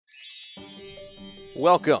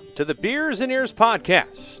Welcome to the Beers and Ears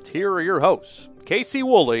podcast. Here are your hosts, Casey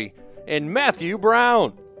Woolley and Matthew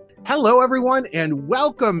Brown. Hello, everyone, and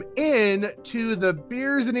welcome in to the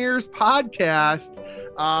Beers and Ears podcast.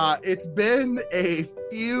 It's been a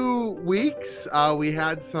few weeks. We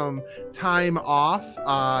had some time off.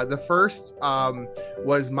 The first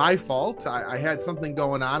was my fault. I had something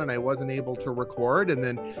going on and I wasn't able to record. And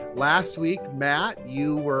then last week, Matt,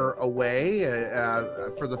 you were away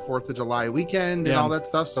for the 4th of July weekend and all that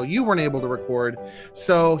stuff. So you weren't able to record.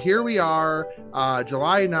 So here we are,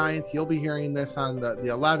 July 9th. You'll be hearing this on the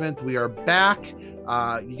 11th. We are back.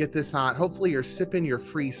 You get this on. Hopefully, you're sipping your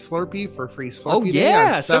free Slurpee for free Slurpee Day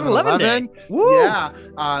on 7-Eleven.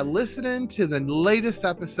 Yeah, listening to the latest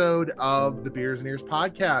episode of the Beers and Ears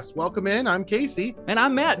podcast. Welcome in. I'm Casey, and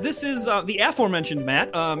I'm Matt. This is the aforementioned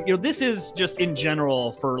Matt. This is just in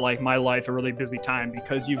general for like my life a really busy time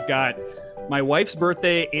because you've got my wife's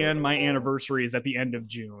birthday and my anniversary is at the end of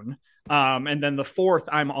June. And then the 4th,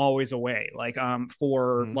 I'm always away. Like,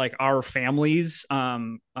 for like our families,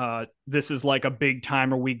 this is like a big time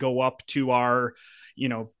where we go up to our,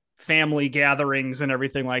 family gatherings and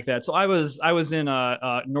everything like that. So I was in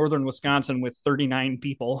northern Wisconsin with 39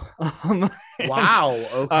 people. Wow.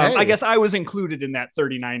 Okay. I guess I was included in that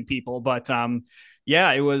 39 people, but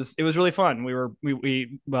yeah, it was really fun.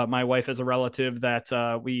 We my wife is a relative that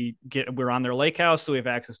we're on their lake house, so we have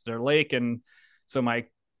access to their lake, and so my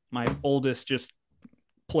oldest just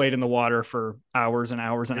played in the water for hours and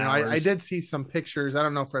hours and hours. I did see some pictures. I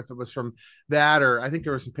don't know if it was from that, or I think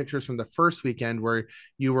there were some pictures from the first weekend where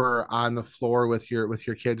you were on the floor with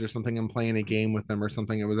your kids or something and playing a game with them or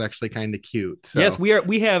something. It was actually kind of cute. So. Yes,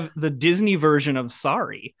 we have the Disney version of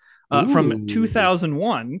Sorry from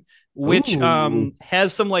 2001, which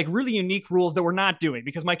has some like really unique rules that we're not doing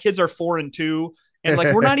because my kids are 4 and 2. And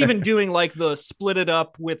like, we're not even doing like the split it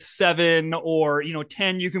up with 7 or,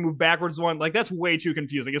 10, you can move backwards 1. Like, that's way too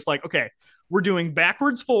confusing. It's like, okay, we're doing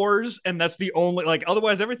backwards 4s. And that's the only, like,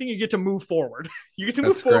 otherwise everything you get to move forward. You get to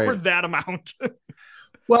move forward that amount.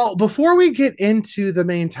 Well, before we get into the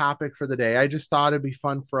main topic for the day, I just thought it'd be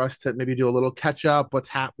fun for us to maybe do a little catch up. What's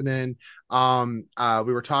happening?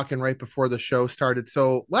 We were talking right before the show started.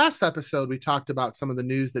 So last episode, we talked about some of the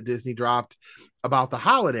news that Disney dropped about the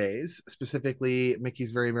holidays, specifically Mickey's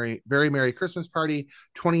Very Merry Christmas Party,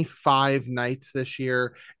 25 nights this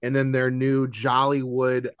year, and then their new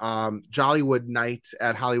Jollywood nights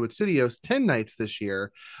at Hollywood Studios, 10 nights this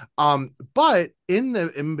year. But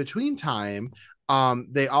in between time,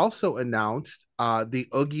 they also announced the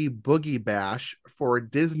Oogie Boogie Bash for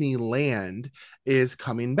Disneyland is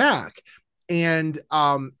coming back. And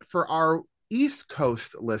for our East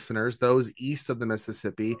Coast listeners, those east of the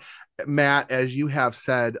Mississippi, Matt, as you have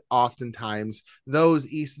said oftentimes, those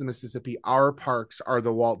east of the Mississippi, our parks are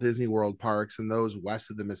the Walt Disney World parks, and those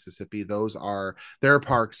west of the Mississippi, their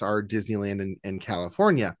parks are Disneyland in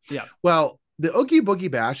California. Yeah. Well, the Oogie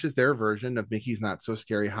Boogie Bash is their version of Mickey's Not So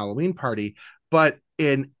Scary Halloween Party, but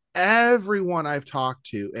in everyone I've talked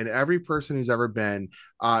to and every person who's ever been,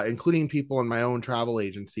 including people in my own travel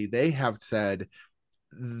agency, they have said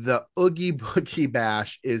the Oogie Boogie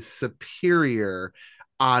Bash is superior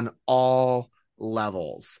on all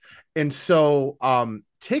levels. And so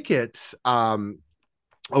tickets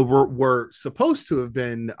were supposed to have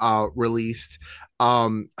been released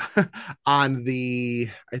on the,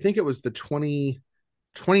 I think it was the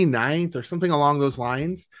 29th or something along those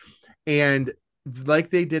lines. And like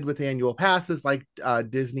they did with annual passes, like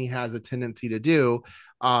Disney has a tendency to do,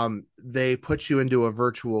 they put you into a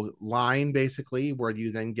virtual line, basically, where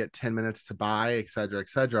you then get 10 minutes to buy, et cetera, et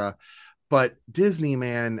cetera. But Disney,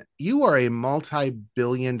 man, you are a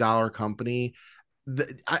multi-billion-dollar company.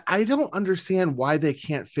 I don't understand why they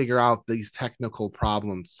can't figure out these technical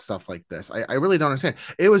problems, stuff like this. I really don't understand.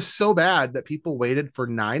 It was so bad that people waited for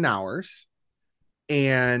 9 hours,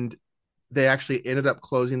 and they actually ended up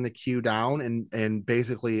closing the queue down, and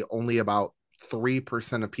basically only about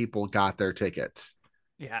 3% of people got their tickets.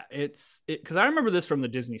 Yeah, it's because I remember this from the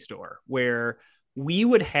Disney store where we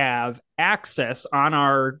would have access on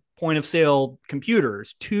our point of sale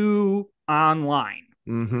computers to online.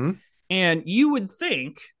 Mm-hmm. And you would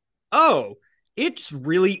think, oh, it's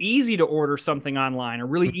really easy to order something online or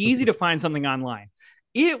really easy to find something online.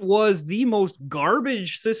 It was the most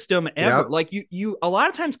garbage system ever. Yep. Like you a lot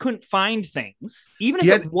of times couldn't find things, even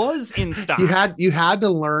if it was in stock. You had to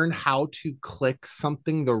learn how to click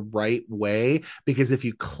something the right way, because if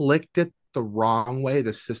you clicked it the wrong way,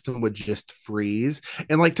 the system would just freeze.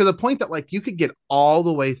 And like to the point that like you could get all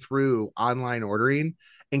the way through online ordering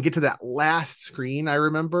and get to that last screen, I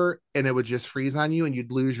remember, and it would just freeze on you and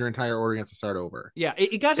you'd lose your entire order and have to start over. Yeah,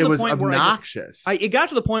 it got to It the was point where obnoxious. it got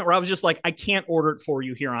to the point where I was just like, I can't order it for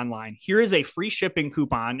you here online. Here is a free shipping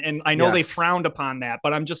coupon. And I know they frowned upon that,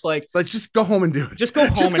 but I'm just like, just go home and do it. Just go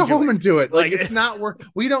home and do it. Like, it's not worth,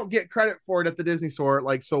 we don't get credit for it at the Disney store.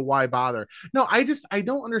 Like, so why bother? No, I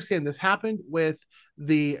don't understand. This happened with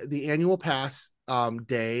the annual pass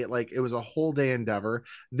day. Like, it was a whole day endeavor.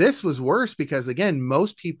 This was worse because, again,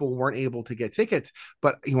 most people weren't able to get tickets.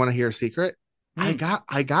 But you want to hear a secret? I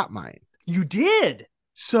got mine. You did?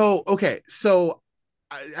 So, okay. So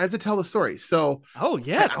I had to tell the story. So, oh,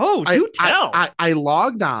 yes. Do tell. I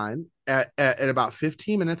logged on at about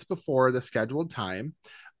 15 minutes before the scheduled time.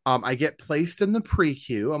 I get placed in the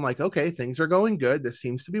pre-queue. I'm like, okay, things are going good. This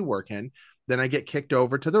seems to be working. Then I get kicked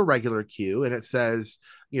over to the regular queue and it says,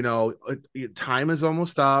 time is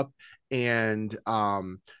almost up and,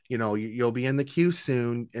 you'll be in the queue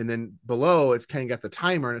soon. And then below it's kind of got the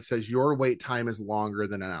timer and it says your wait time is longer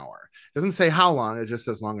than an hour. It doesn't say how long. It just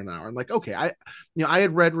says longer than an hour. I'm like, okay, I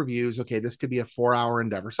had read reviews. Okay, this could be a 4-hour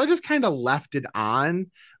endeavor. So I just kind of left it on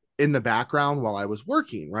in the background while I was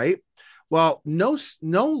working. Right. Well, no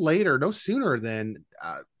sooner than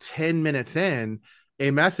 10 minutes in, a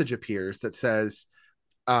message appears that says,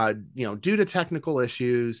 due to technical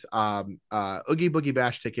issues, Oogie Boogie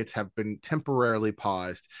Bash tickets have been temporarily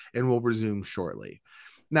paused and will resume shortly.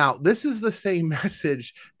 Now, this is the same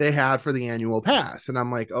message they had for the annual pass. And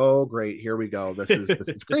I'm like, oh, great. Here we go. This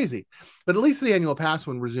is crazy. But at least the annual pass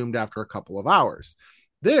one resumed after a couple of hours.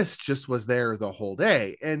 This just was there the whole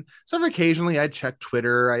day. And sort of occasionally I'd check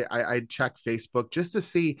Twitter. I'd check Facebook just to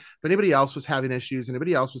see if anybody else was having issues,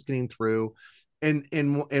 anybody else was getting through. And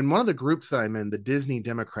in one of the groups that I'm in, the Disney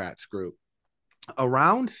Democrats group,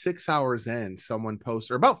 around 6 hours in, someone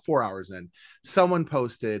posted, or about 4 hours in, someone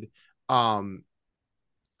posted, I'm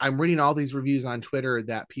reading all these reviews on Twitter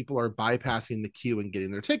that people are bypassing the queue and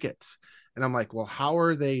getting their tickets. And I'm like, well, how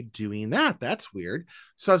are they doing that? That's weird.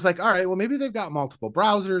 So I was like, all right, well, maybe they've got multiple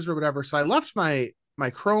browsers or whatever. So I left my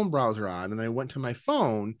Chrome browser on and I went to my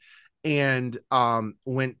phone and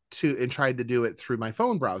went to and tried to do it through my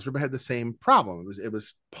phone browser, but had the same problem. It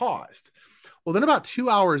was paused. Well, then about 2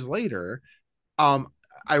 hours later,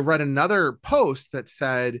 I read another post that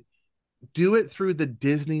said, do it through the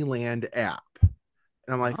Disneyland app.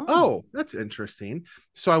 And I'm like, oh, that's interesting.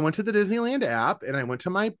 So I went to the Disneyland app and I went to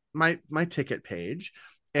my ticket page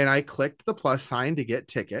and I clicked the plus sign to get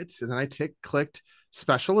tickets. And then I clicked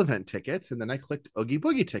special event tickets. And then I clicked Oogie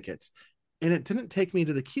Boogie tickets. And it didn't take me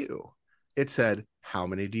to the queue. It said, how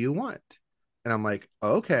many do you want? And I'm like,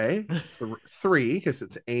 okay, 3, because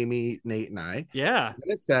it's Amy, Nate, and I. Yeah.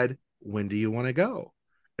 And it said, when do you want to go?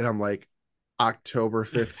 And I'm like, October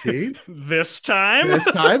 15th. This time.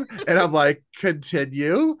 And I'm like,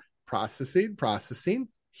 continue, processing.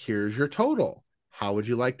 Here's your total. How would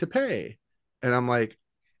you like to pay? And I'm like,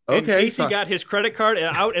 okay. And Casey got his credit card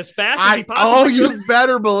out as fast as he possibly could. You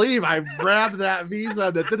better believe I grabbed that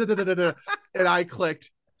Visa and I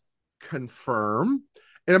clicked confirm.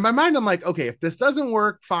 And in my mind, I'm like, okay, if this doesn't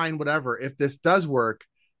work, fine, whatever. If this does work,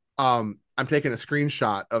 I'm taking a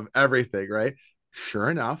screenshot of everything, right? Sure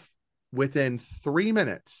enough, within 3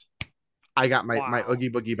 minutes, I got my Oogie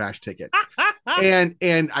Boogie Bash tickets.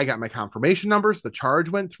 and I got my confirmation numbers. The charge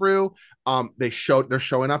went through. They're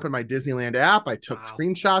showing up in my Disneyland app. I took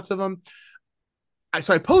screenshots of them.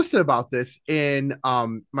 So I posted about this in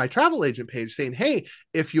my travel agent page saying, hey,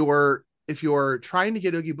 if you're trying to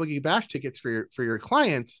get Oogie Boogie Bash tickets for your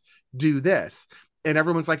clients, do this. And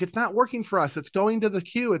everyone's like, it's not working for us. It's going to the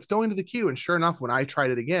queue. And sure enough, when I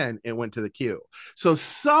tried it again, it went to the queue. So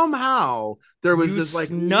somehow there was this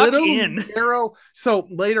like little narrow. So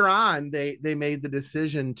later on, they made the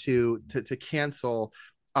decision to cancel.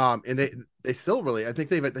 And they still really, I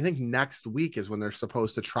think next week is when they're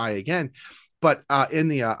supposed to try again. But in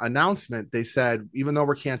the announcement, they said, even though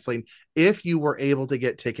we're canceling, if you were able to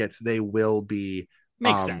get tickets, they will be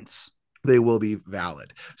makes sense. They will be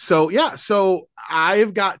valid. So yeah, so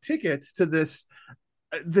I've got tickets to this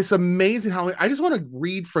amazing Halloween. I just want to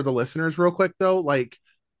read for the listeners real quick though, like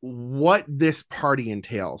what this party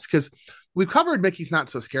entails, because we've covered Mickey's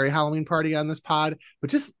Not So Scary Halloween Party on this pod,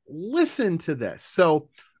 but just listen to this. So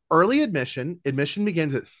early admission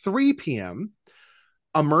begins at 3 p.m.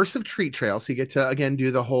 Immersive treat trail, so you get to again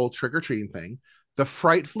do the whole trick-or-treating thing. The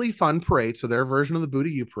Frightfully Fun Parade, so their version of the Boo to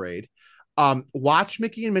You Parade. Watch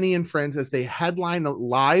Mickey and Minnie and Friends as they headline a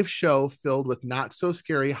live show filled with not so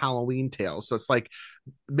scary Halloween tales. So it's like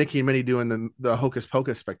Mickey and Minnie doing the Hocus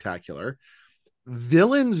Pocus spectacular.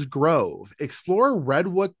 Villains Grove, explore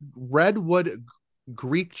Redwood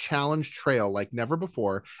Greek challenge trail like never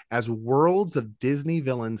before as worlds of Disney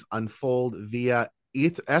villains unfold via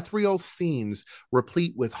ethereal scenes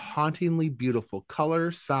replete with hauntingly beautiful color,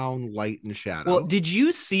 sound, light, and shadow. Well, did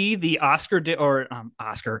you see the Ernesto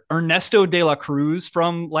de la Cruz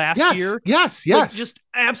from last year? Yes. Like, just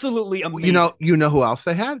absolutely amazing. You know who else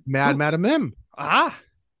they had? Madam M.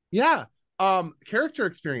 Yeah. Character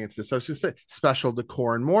experiences. So it's just a special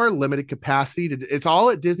decor and more limited capacity. It's all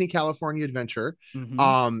at Disney California Adventure.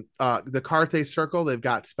 Mm-hmm. The Carthay Circle, they've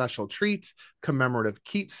got special treats, commemorative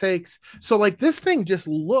keepsakes. So like this thing just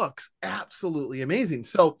looks absolutely amazing.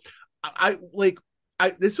 So I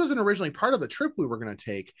this wasn't originally part of the trip we were going to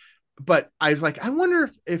take, but I was like, I wonder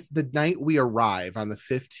if the night we arrive on the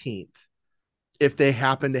 15th, if they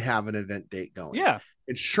happen to have an event date going. Yeah.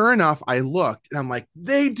 And sure enough, I looked and I'm like,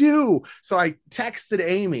 they do. So I texted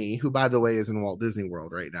Amy, who by the way is in Walt Disney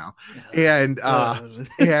World right now, and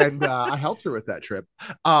I helped her with that trip.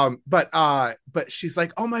 But she's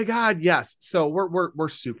like, oh my God, yes. So we're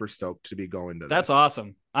super stoked to be going to this. That's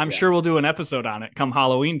awesome. I'm sure we'll do an episode on it come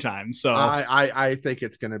Halloween time. So I think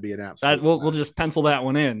it's going to be an absolute. We'll just pencil that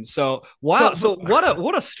one in. So wow. So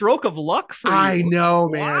what a stroke of luck for you. I know,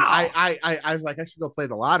 man. Wow. I was like, I should go play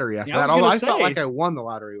the lottery after that. Although I felt like I won the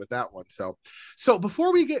lottery with that one. So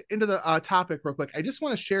before we get into the topic real quick, I just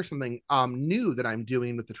want to share something new that I'm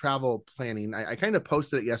doing with the travel planning. I kind of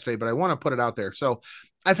posted it yesterday, but I want to put it out there. So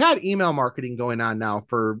I've had email marketing going on now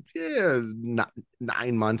for 9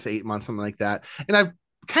 months, 8 months, something like that. And I've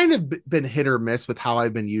kind of been hit or miss with how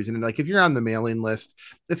I've been using it. Like if you're on the mailing list,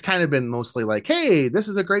 it's kind of been mostly like, hey, this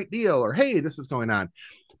is a great deal, or hey, this is going on.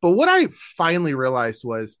 But what I finally realized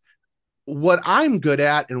was what I'm good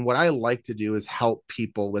at and what I like to do is help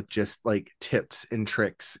people with just like tips and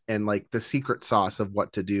tricks and like the secret sauce of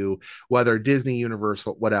what to do, whether Disney,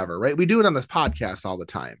 Universal, whatever, right? We do it on this podcast all the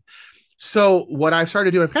time. So what I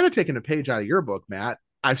started doing, I've kind of taken a page out of your book, Matt.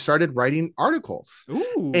 I've started writing articles.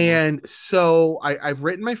 Ooh. And so I've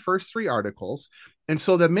written my first 3 articles. And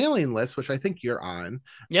so the mailing list, which I think you're on.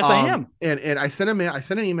 Yes, I am. And I sent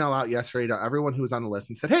an email out yesterday to everyone who was on the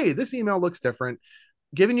list and said, hey, this email looks different.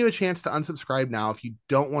 Giving you a chance to unsubscribe now if you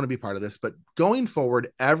don't want to be part of this. But going forward,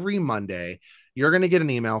 every Monday, you're going to get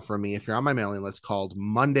an email from me if you're on my mailing list called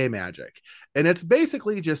Monday Magic. And it's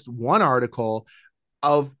basically just one article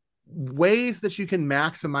of ways that you can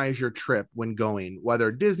maximize your trip when going, whether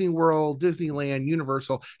Disney World, Disneyland,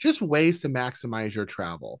 Universal, just ways to maximize your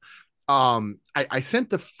travel. I sent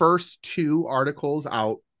the first 2 articles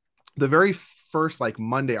out. The very first like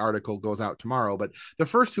Monday article goes out tomorrow, but the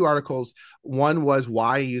first 2 articles, one was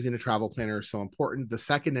why using a travel planner is so important. The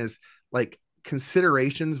second is like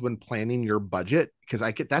considerations when planning your budget, because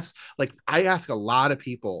I ask a lot of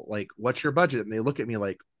people like, what's your budget? And they look at me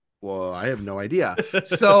like, well, I have no idea.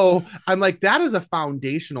 So I'm like, that is a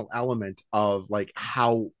foundational element of like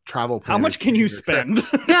how travel. How much can you spend?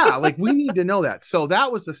 Yeah. Like we need to know that. So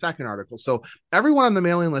that was the second article. So everyone on the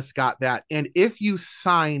mailing list got that. And if you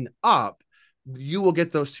sign up, you will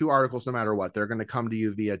get those 2 articles no matter what. They're going to come to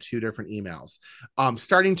you via 2 different emails.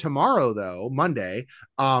 Starting tomorrow, though, Monday,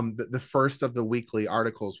 the first of the weekly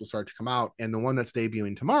articles will start to come out. And the one that's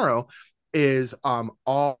debuting tomorrow is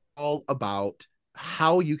all about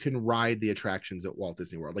how you can ride the attractions at Walt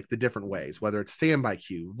Disney World, like the different ways, whether it's standby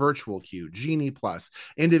queue, virtual queue, Genie Plus,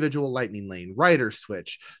 individual lightning lane, rider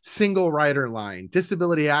switch, single rider line,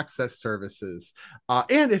 disability access services.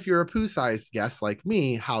 And if you're a poo-sized guest like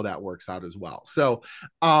me, how that works out as well. So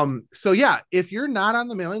yeah, if you're not on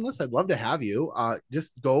the mailing list, I'd love to have you.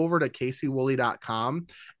 Just go over to CaseyWoolley.com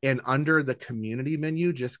and under the community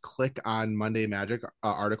menu, just click on Monday Magic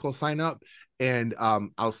article sign up. And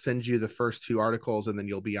I'll send you the first 2 articles, and then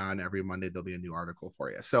you'll be on every Monday. There'll be a new article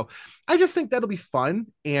for you. So I just think that'll be fun.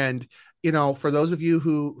 And, for those of you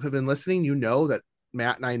who have been listening, that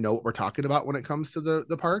Matt and I know what we're talking about when it comes to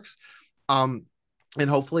the parks. And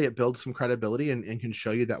hopefully it builds some credibility and can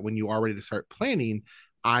show you that when you are ready to start planning,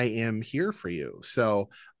 I am here for you. So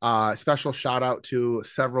special shout out to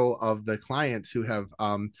several of the clients who have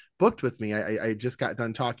booked with me. I just got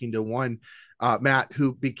done talking to one, Matt,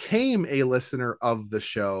 who became a listener of the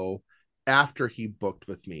show after he booked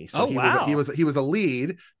with me. So he was a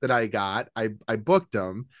lead that I got. I booked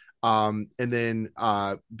him. And then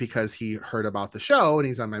because he heard about the show and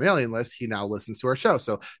he's on my mailing list, he now listens to our show.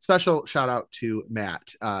 So special shout out to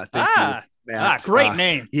Matt. Thank you, Matt. Great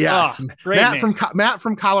name. Yes. Great Matt name. Matt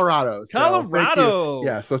from Colorado.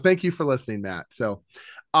 Colorado. So thank you for listening, Matt. So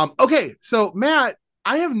okay. So Matt,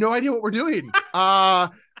 I have no idea what we're doing.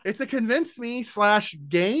 It's a convince me /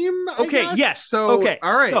 game. Okay. Yes. So okay.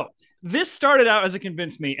 All right. So this started out as a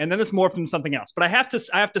convince me, and then this morphed into something else. But I have to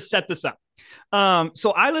set this up.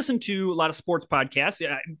 So I listen to a lot of sports podcasts.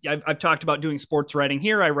 I've talked about doing sports writing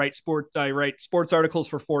here. I write sports articles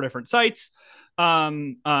for 4 different sites.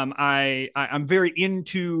 I'm very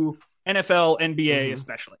into NFL, NBA,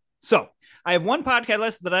 especially. So I have one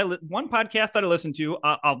podcast that I listen to.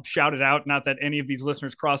 I'll shout it out. Not that any of these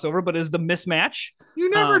listeners cross over, but is the Mismatch. You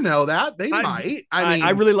never know that they might.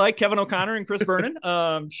 I really like Kevin O'Connor and Chris Vernon.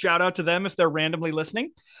 Shout out to them if they're randomly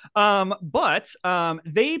listening. But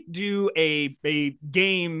they do a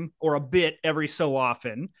game or a bit every so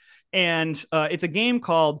often, and it's a game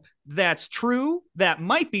called "That's True," "That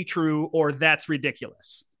Might Be True," or "That's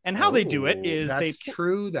Ridiculous." And how they do it is that's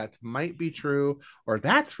true, that might be true, or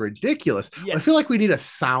that's ridiculous. Yes. I feel like we need a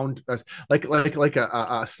sound, like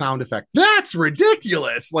a sound effect. That's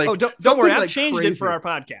ridiculous. Like, don't worry, I've changed it for our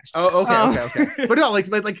podcast. Oh, okay. But no, like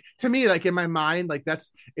to me, like in my mind, like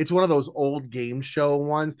it's one of those old game show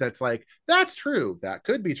ones that's like, that's true, that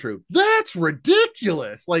could be true, that's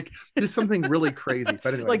ridiculous. Like just something really crazy.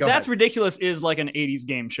 But anyway, like that's ridiculous is like an 80s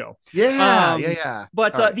game show. Yeah.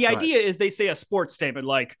 But the idea is they say a sports statement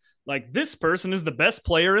like this person is the best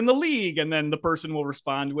player in the league, and then the person will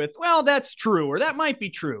respond with, well, that's true, or that might be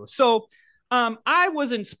true. So I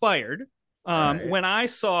was inspired when I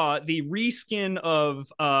saw the reskin of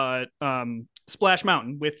Splash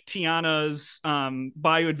Mountain with Tiana's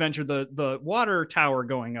Bayou Adventure, the water tower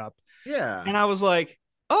going up. Yeah. And I was like,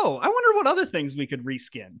 oh, I wonder what other things we could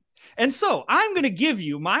reskin. And so I'm going to give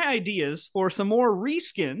you my ideas for some more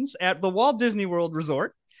reskins at the Walt Disney World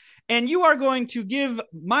Resort. And you are going to give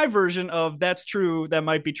my version of that's true, that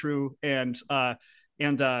might be true, and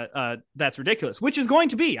that's ridiculous, which is going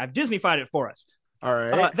to be, I've Disneyfied it for us. All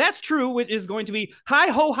right. That's true, which is going to be hi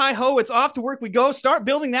ho, it's off to work we go. Start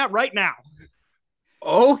building that right now.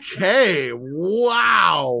 Okay.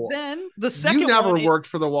 Wow. Then the second one. You never worked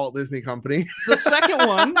for the Walt Disney Company. The second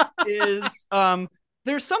one is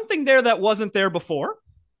there's something there that wasn't there before.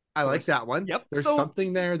 I like that one. Yep. There's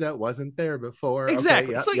something there that wasn't there before.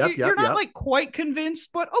 Exactly. Okay, so you're not like quite convinced,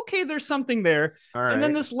 but okay, there's something there. All right. And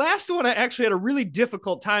then this last one I actually had a really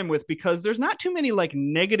difficult time with because there's not too many like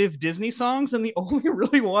negative Disney songs, and the only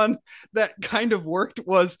really one that kind of worked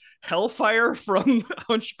was Hellfire from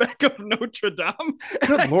Hunchback of Notre Dame.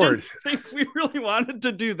 Good Lord. I didn't think we really wanted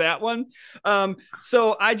to do that one.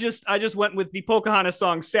 So I just went with the Pocahontas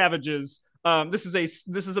song Savages. This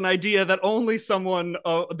is an idea that only someone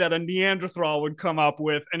that a Neanderthal would come up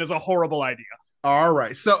with, and is a horrible idea. All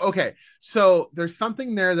right. So there's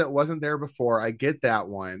something there that wasn't there before. I get that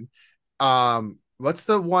one. What's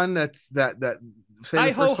the one that's that hi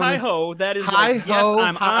ho, that is hi like, ho, yes,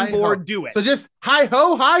 I'm on board, ho. do it. So just hi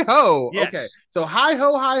ho. Yes. Okay. So hi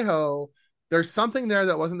ho. There's something there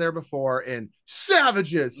that wasn't there before, and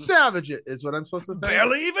savages is what I'm supposed to say.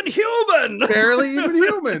 Barely even human.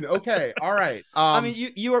 Okay. All right. I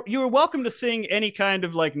mean, you are welcome to sing any kind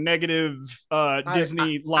of like negative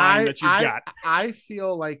Disney line that you've got. I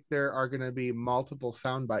feel like there are going to be multiple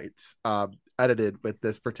sound bites edited with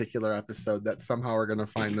this particular episode that somehow are going to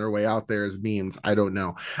find their way out there as memes. I don't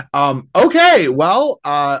know. Okay. Well,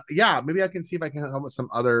 yeah, maybe I can see if I can come up with some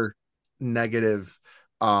other negative.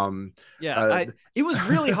 It was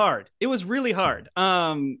really hard. I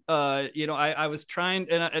was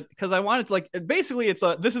trying, and because I wanted to, like, basically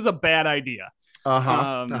this is a bad idea.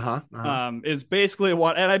 Is basically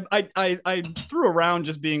what, and I threw around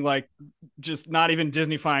just being like, just not even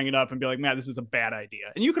Disneyfying it up and be like, man, this is a bad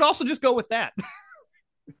idea. And you could also just go with that.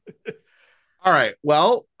 All right.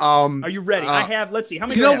 Well, are you ready? Let's see how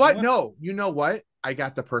many. You know what? No, you know what? I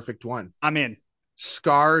got the perfect one. I'm in.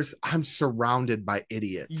 Scars, I'm surrounded by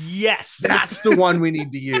idiots. Yes. That's the one we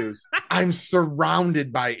need to use. I'm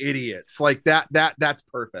surrounded by idiots. Like that's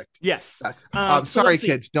perfect. Yes. That's sorry,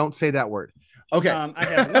 kids, don't say that word. Okay. I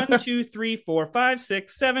have 1, 2, 3, 4, 5,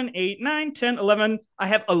 6, 7, 8, 9, 10, 11. I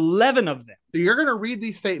have 11 of them. So you're gonna read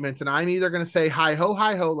these statements, and I'm either gonna say hi ho,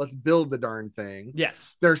 let's build the darn thing.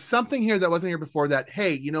 Yes. There's something here that wasn't here before that,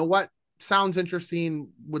 hey, you know what? Sounds interesting,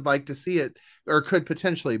 would like to see it, or could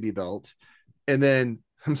potentially be built. And then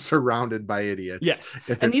I'm surrounded by idiots. Yes.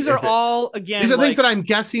 And these are all, again, these are things that I'm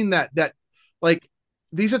guessing that like,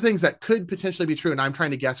 these are things that could potentially be true, and I'm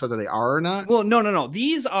trying to guess whether they are or not. Well, no.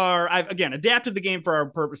 These are, I've again adapted the game for our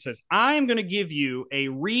purposes. I'm going to give you a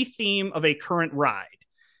retheme of a current ride,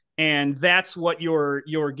 and that's what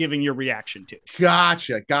you're giving your reaction to.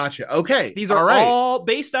 Gotcha. Okay. Yes, these are all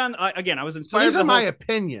based on, again, I was inspired. So these are my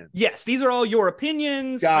opinions. Yes, these are all your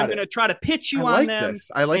opinions. I'm going to try to pitch you on them.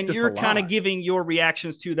 I like and this. You're kind of giving your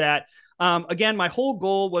reactions to that. Again, my whole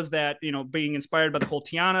goal was that, being inspired by the whole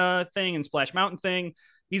Tiana thing and Splash Mountain thing,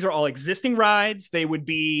 these are all existing rides. They would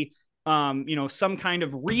be, some kind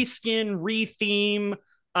of reskin, retheme.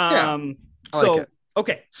 Yeah, I like So it.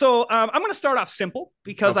 okay, so I'm going to start off simple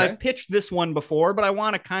because Okay. I've pitched this one before, but I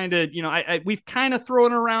want to kind of, we've kind of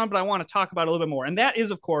thrown it around, but I want to talk about it a little bit more. And that is,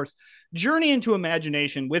 of course, Journey into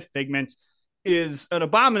Imagination with Figment is an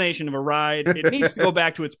abomination of a ride. It needs to go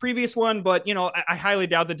back to its previous one, but I highly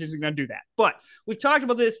doubt that Disney's going to do that. But we've talked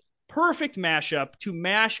about this perfect mashup to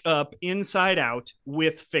mash up Inside Out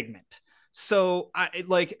with Figment. So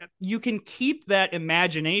you can keep that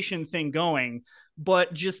imagination thing going,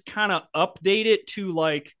 but just kind of update it to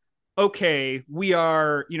like, okay, we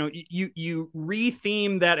are, you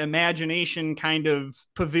retheme that imagination kind of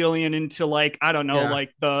pavilion into like, I don't know, Yeah.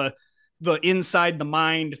 like the inside the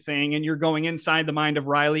mind thing, and you're going inside the mind of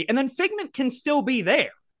Riley, and then Figment can still be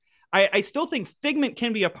there. I still think Figment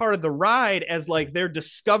can be a part of the ride as like they're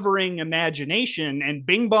discovering imagination, and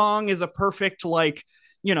Bing Bong is a perfect like,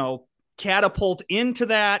 catapult into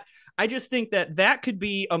that. I just think that could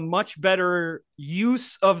be a much better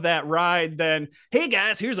use of that ride than, hey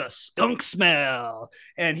guys, here's a skunk smell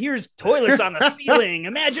and here's toilets on the ceiling,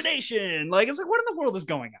 imagination. Like, it's like, what in the world is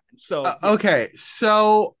going on? So Okay,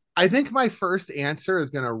 so I think my first answer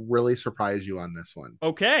is going to really surprise you on this one.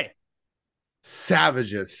 okay,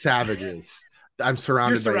 Savages. I'm you're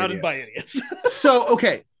surrounded surrounded by idiots. idiots. So,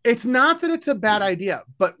 okay, it's not that it's a bad idea,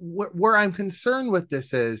 but where I'm concerned with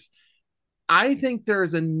this is I think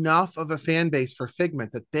there's enough of a fan base for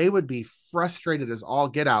Figment that they would be frustrated as all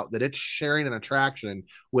get out that it's sharing an attraction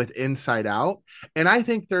with Inside Out. And I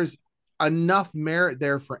think there's enough merit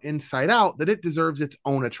there for Inside Out that it deserves its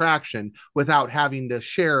own attraction without having to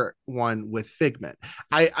share one with Figment.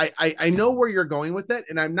 I know where you're going with it,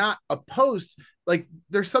 and I'm not opposed. Like,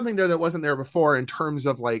 there's something there that wasn't there before in terms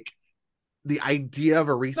of like the idea of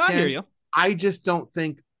a reskin. I hear you. I just don't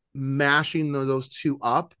think mashing those two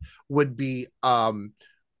up would be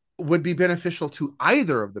beneficial to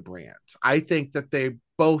either of the brands. I think that they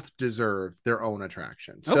both deserve their own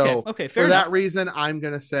attraction. So okay, for enough. that reason, I'm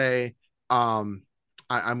gonna say I'm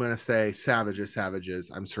gonna say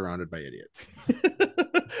savages. I'm surrounded by idiots.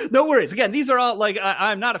 No worries. Again, these are all like,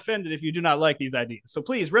 I'm not offended if you do not like these ideas. So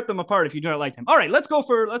please rip them apart if you do not like them. All right, let's go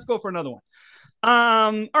for another one.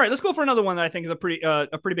 All right, let's go for another one that I think is a pretty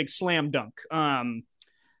big slam dunk.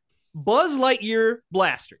 Buzz Lightyear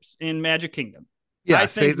blasters in Magic Kingdom. Yeah,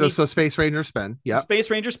 Space Ranger spin. Yeah, Space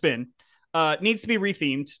Ranger spin needs to be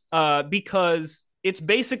rethemed because it's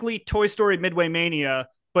basically Toy Story Midway Mania,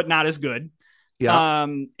 but not as good. Yeah.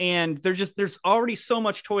 And there's already so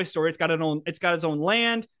much Toy Story. It's got its own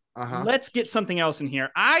land. Let's get something else in here.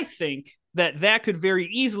 I think that could very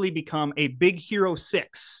easily become a Big Hero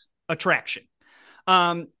 6 attraction.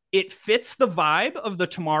 It fits the vibe of the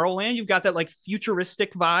Tomorrowland. You've got that like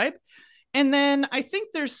futuristic vibe. And then I think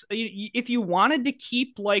there's, if you wanted to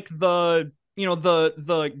keep like the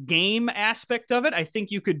game aspect of it, I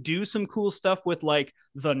think you could do some cool stuff with like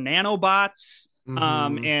the nanobots,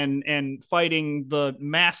 and fighting the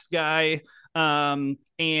masked guy,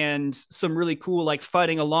 and some really cool like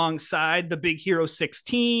fighting alongside the Big Hero 6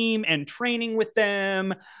 team and training with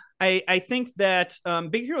them. I think that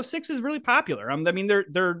Big Hero 6 is really popular. I mean, they're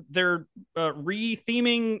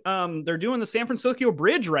retheming. They're doing the San Francisco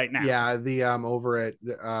Bridge right now. Yeah, the over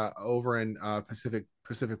in Pacific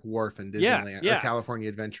Wharf and Disneyland or California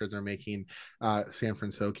Adventure, they're making San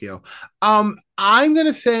Francisco. I'm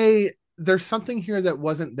gonna say there's something here that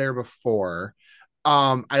wasn't there before.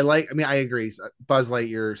 I agree. Buzz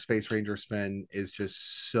Lightyear Space Ranger spin is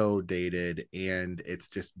just so dated and it's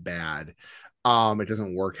just bad. It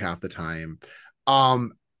doesn't work half the time.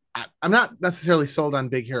 I'm not necessarily sold on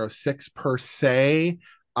Big Hero 6 per se.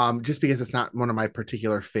 Just because it's not one of my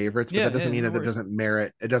particular favorites, but that doesn't mean that it doesn't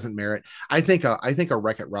merit. It doesn't merit. I think a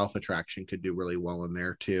Wreck-It Ralph attraction could do really well in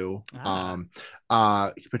there too.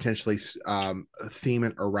 Potentially theme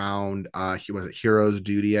it around was it Hero's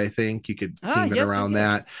Duty? I think you could theme it around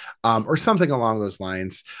that, or something along those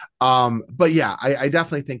lines. But yeah, I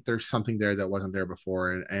definitely think there's something there that wasn't there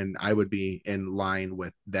before, and I would be in line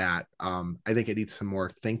with that. I think it needs some more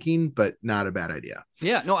thinking, but not a bad idea.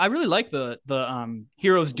 Yeah, no, I really like the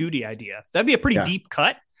Hero's Duty idea. That'd be a pretty deep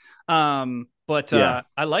cut. But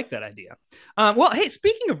I like that idea. Well, hey,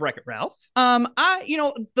 speaking of Wreck-It Ralph,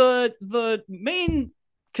 the main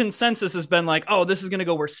consensus has been like, oh, this is gonna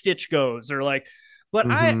go where Stitch goes, or like, but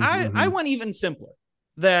I went even simpler.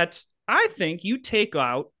 That I think you take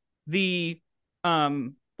out the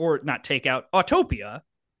or not take out Autopia,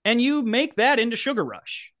 and you make that into Sugar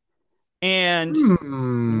Rush, and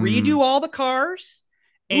redo all the cars.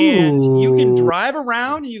 And you can Ooh. drive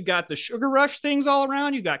around, and you've got the Sugar Rush things all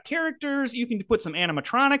around. You've got characters. You can put some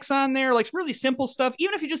animatronics on there, like really simple stuff.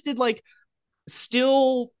 Even if you just did like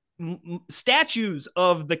still statues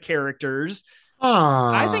of the characters,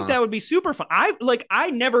 I think that would be super fun. I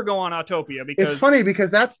never go on Autopia It's because funny because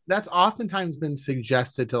that's oftentimes been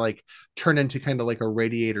suggested to like turn into kind of like a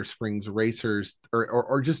Radiator Springs Racers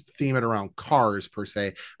or just theme it around cars per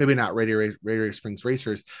se. Maybe not Radiator Springs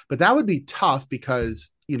Racers, but that would be tough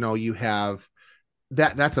because you have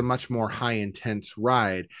that's a much more high intense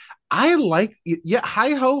ride. I like, yeah,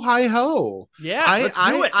 hi ho, hi ho. yeah, let's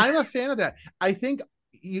do it. I'm a fan of that. I think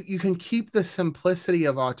you can keep the simplicity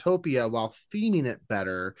of Autopia while theming it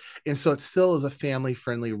better, and so it still is a family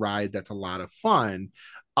friendly ride that's a lot of fun.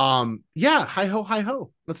 Yeah, hi ho, hi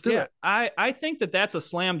ho. Let's do it. I think that's a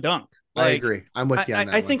slam dunk. I agree. I'm with you on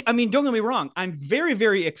that I one. think, I mean, don't get me wrong. I'm very,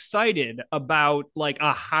 very excited about like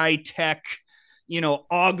a high tech,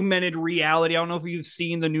 augmented reality. I don't know if you've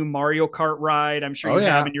seen the new Mario Kart ride. I'm sure you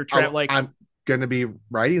have in your trap. Like, I'm gonna be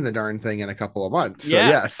riding the darn thing in a couple of months. So yeah.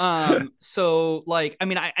 yes. So like, I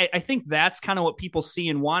mean, I think that's kind of what people see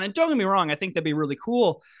and want. And don't get me wrong, I think that'd be really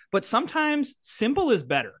cool. But sometimes simple is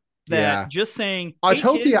better. That just saying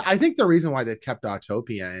Autopia. hey, kids, I think the reason why they've kept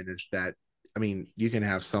Autopia in is that, I mean, you can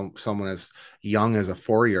have someone as young as a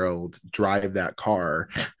 4-year-old drive that car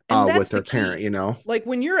with their parent, Like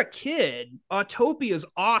when you're a kid, Autopia is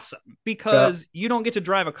awesome because you don't get to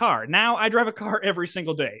drive a car. Now I drive a car every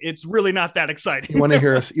single day. It's really not that exciting. You want to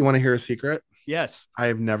hear a secret? Yes. I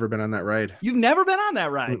have never been on that ride. You've never been on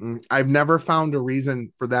that ride? I've never found a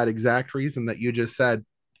reason for that exact reason that you just said.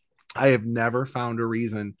 I have never found a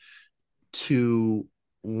reason to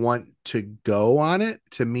want to go on it.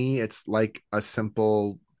 To me, it's like a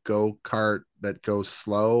simple go-kart that goes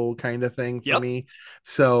slow kind of thing for me.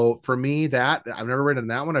 So for me, that I've never ridden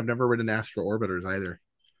that one. I've never ridden Astro Orbiters either.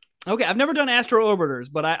 Okay, I've never done Astro Orbiters,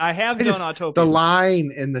 but I have done Autopia. The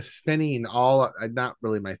line and the spinning, all not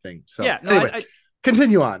really my thing. So yeah, no, anyway,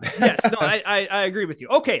 continue on. Yes, no, I agree with you.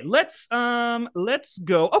 Okay, let's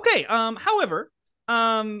go. Okay, however,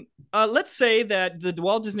 let's say that the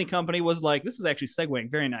Walt Disney Company was like, this is actually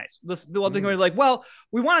segueing very nice. The Walt Disney Company was like, well,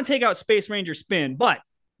 we want to take out Space Ranger Spin, but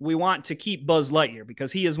we want to keep Buzz Lightyear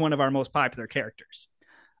because he is one of our most popular characters.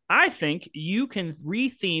 I think you can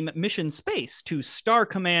retheme Mission Space to Star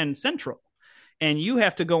Command Central, and you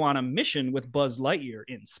have to go on a mission with Buzz Lightyear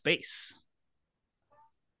in space.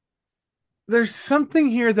 There's something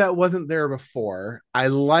here that wasn't there before. I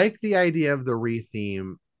like the idea of the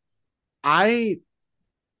retheme.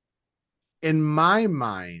 In my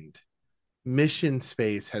mind, Mission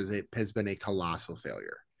Space has been a colossal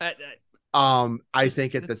failure. I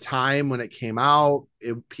think at the time when it came out,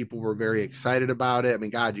 people were very excited about it. I mean,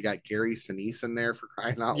 God, you got Gary Sinise in there for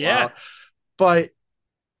crying out loud. But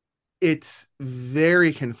it's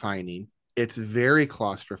very confining. It's very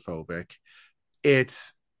claustrophobic.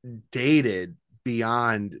 It's dated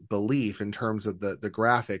beyond belief in terms of the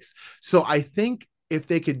graphics. So I think if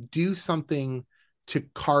they could do something to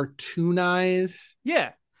cartoonize.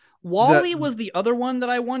 Yeah. WALL-E was the other one that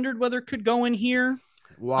I wondered whether could go in here.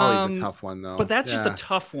 WALL-E's a tough one though. But that's just a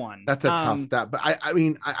tough one. That's a tough but I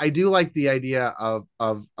mean I do like the idea of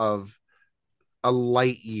a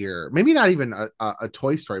Lightyear, maybe not even a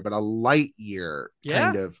Toy Story, but a Lightyear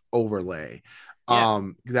kind of overlay.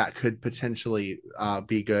 That could potentially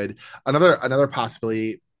be good. Another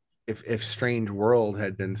possibility, if Strange World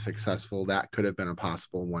had been successful, that could have been a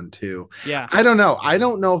possible one too. Yeah. I don't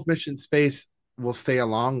know if Mission Space will stay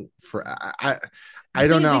along for I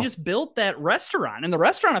don't know. They just built that restaurant, and the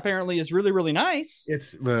restaurant apparently is really, really nice.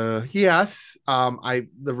 It's yes. The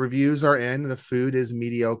reviews are in. The food is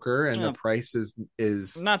mediocre, and the price is.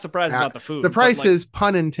 I'm not surprised about the food. The price is,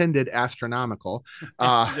 pun intended, astronomical.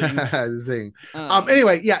 Zing.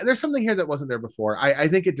 Anyway, yeah, there's something here that wasn't there before. I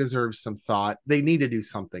think it deserves some thought. They need to do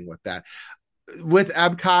something with that. With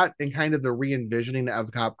Epcot and kind of the re-envisioning of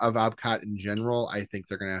Epcot in general, I think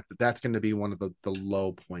they're gonna have to. That's going to be one of the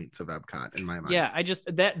low points of Epcot in my mind. Yeah, I just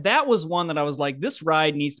that was one that I was like, this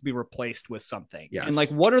ride needs to be replaced with something. Yes. And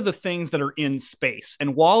like, what are the things that are in space?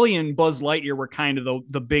 And WALL-E and Buzz Lightyear were kind of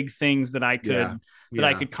the big things that I could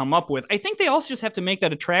I could come up with. I think they also just have to make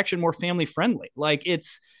that attraction more family friendly. Like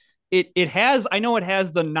it has, I know it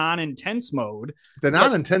has the non-intense mode. The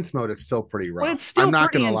non-intense mode is still pretty rough. But it's still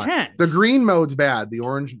pretty intense. Lie. The green mode's bad.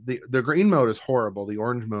 The green mode is horrible. The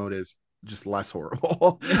orange mode is just less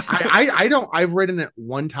horrible. I've ridden it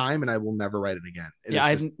one time and I will never ride it again.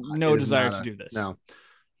 I have no desire to do this. No.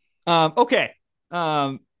 Okay.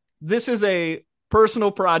 This is a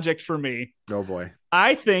personal project for me. Oh boy.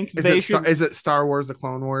 I think Is they it should. is it Star Wars: The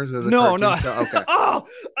Clone Wars? Or the No, cartoon no. show? Okay.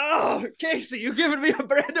 Oh, Casey, you're giving me a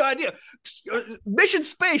brand new idea. Mission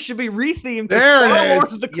Space should be rethemed to There Star it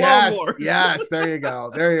Wars: is. The Clone Yes, Wars. yes. There you go.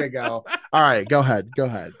 There you go. All right, go ahead. Go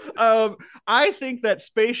ahead. I think that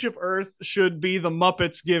Spaceship Earth should be the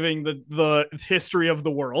Muppets giving the history of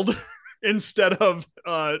the world instead of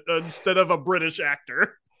a British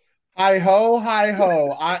actor. Hi ho, hi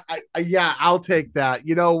ho. Yeah, I'll take that.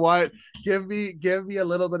 You know what? Give me a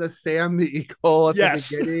little bit of Sam the Eagle at the Yes.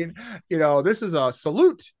 beginning. You know, this is a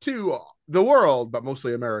salute to the world, but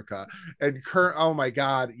mostly America. And Kurt, oh my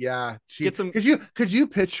God, yeah. Get some. Could you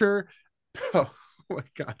picture? Oh my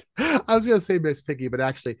God, I was gonna say Miss Piggy, but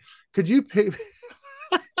actually, could you pick?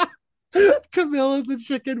 Camilla the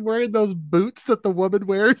chicken wearing those boots that the woman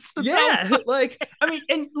wears. Yeah, like I mean,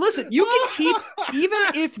 and listen, you can keep even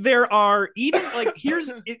if there are even like here's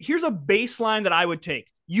a baseline that I would take.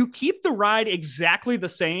 You keep the ride exactly the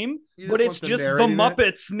same, but it's just the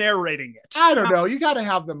Muppets narrating it. I don't know. You got to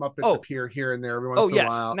have the Muppets appear here and there every once in a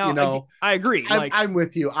while. No, you know, I agree. I'm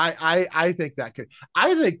with you. I think that could.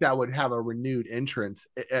 I think that would have a renewed interest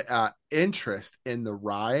in the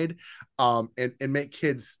ride, and make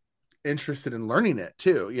kids interested in learning it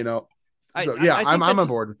too. You know, so I'm on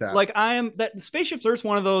board with that. Like I am that Spaceship Earth's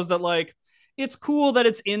one of those that like it's cool that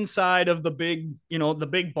it's inside of the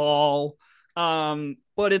big ball.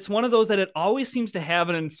 But it's one of those that it always seems to have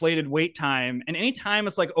an inflated wait time. And anytime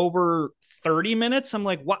it's like over 30 minutes, I'm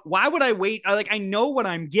like, why would I wait? I know what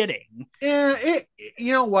I'm getting. Yeah,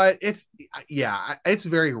 you know what? It's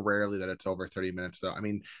very rarely that it's over 30 minutes though. I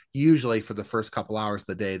mean, usually for the first couple hours of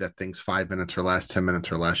the day, that thing's 5 minutes or less, 10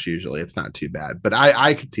 minutes or less. Usually it's not too bad, but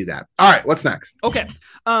I could see that. All right, what's next? Okay.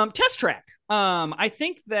 Test Track. I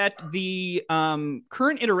think that the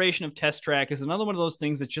current iteration of Test Track is another one of those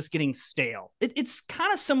things that's just getting stale. It's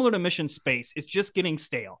kind of similar to Mission Space. It's just getting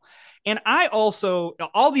stale. And I also,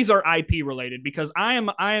 all these are IP related because I am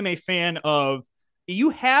a fan of, you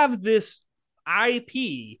have this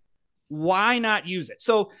IP, why not use it?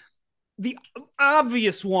 So the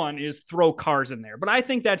obvious one is throw cars in there, but I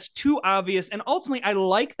think that's too obvious. And ultimately, I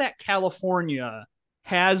like that California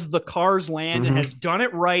has the Cars land and has done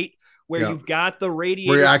it right. Where you've got the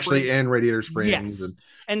radiator. We're actually in Radiator Springs. Yes.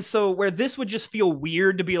 And so where this would just feel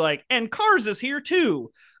weird to be like, and Cars is here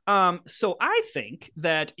too. So I think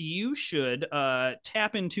that you should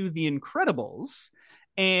tap into the Incredibles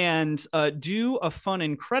and do a fun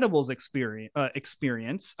Incredibles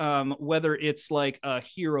experience. Whether it's like a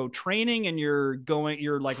hero training and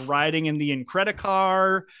you're like riding in the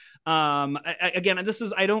Incredicar. Again,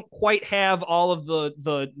 I don't quite have all of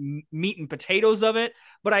the meat and potatoes of it,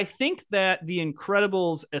 but I think that the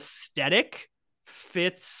Incredibles aesthetic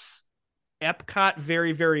fits Epcot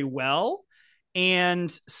very, very well.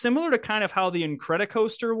 And similar to kind of how the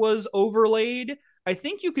Incredicoaster was overlaid, I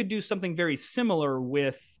think you could do something very similar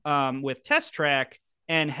with Test Track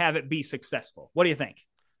and have it be successful. What do you think?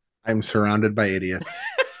 I'm surrounded by idiots.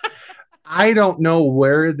 I don't know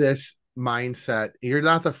where this mindset, you're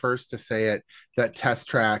not the first to say it, that Test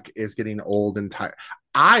Track is getting old and tired.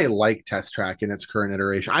 I like Test Track in its current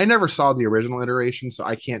iteration. I never saw the original iteration, so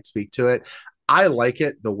I can't speak to it. I like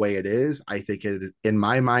it the way it is. I think it is, in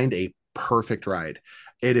my mind, a perfect ride.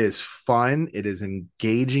 It is fun. It is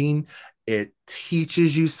engaging. It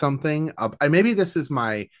teaches you something. Maybe this is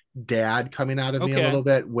my dad coming out of me a little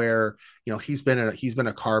bit, where he's been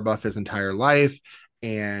a car buff his entire life.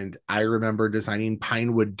 And I remember designing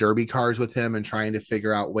Pinewood Derby cars with him and trying to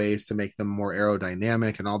figure out ways to make them more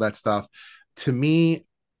aerodynamic and all that stuff. To me,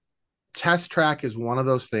 Test Track is one of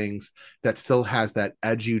those things that still has that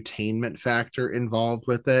edutainment factor involved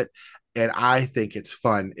with it. And I think it's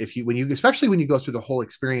fun especially when you go through the whole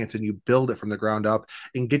experience and you build it from the ground up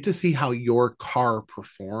and get to see how your car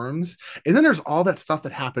performs. And then there's all that stuff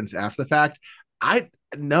that happens after the fact. I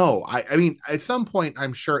mean, at some point,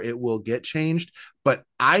 I'm sure it will get changed, but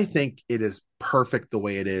I think it is perfect the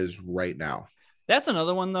way it is right now. That's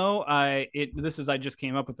another one, though. I just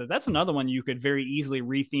came up with it. That's another one you could very easily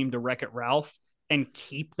retheme to Wreck-It Ralph and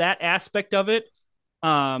keep that aspect of it,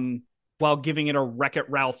 while giving it a Wreck-It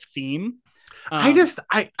Ralph theme. I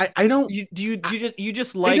don't. You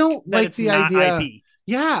just like, I don't that like it's the not idea. IP.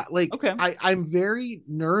 Yeah, like okay. I'm very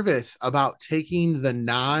nervous about taking the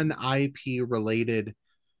non-IP related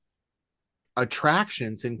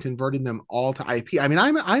attractions and converting them all to IP. I mean,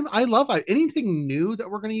 I love anything new that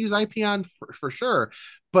we're going to use IP on for sure,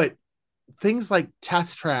 but things like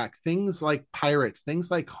Test Track, things like Pirates,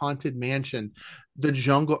 things like Haunted Mansion, the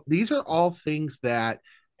Jungle, these are all things that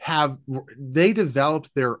they developed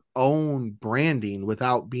their own branding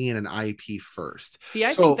without being an IP first. See,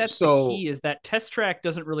 I think that's the key, is that Test Track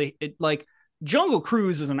doesn't really like Jungle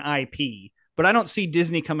Cruise is an IP, but I don't see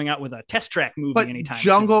Disney coming out with a Test Track movie anytime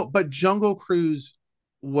soon. But Jungle Cruise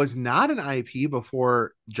was not an IP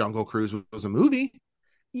before Jungle Cruise was a movie.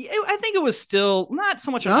 Yeah, I think it was still not so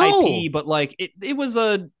much an IP, but like it was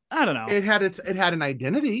a, I don't know. It had an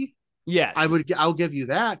identity. Yes, I'll give you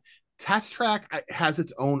that. Test Track has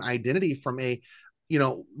its own identity from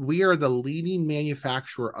we are the leading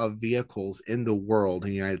manufacturer of vehicles in the world in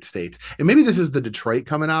the United States. And maybe this is the Detroit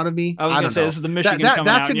coming out of me. I was going to say, this is the Michigan coming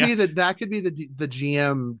that out. That could be the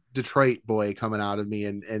GM Detroit boy coming out of me.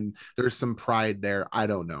 And there's some pride there. I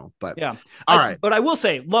don't know, but yeah. All right. But I will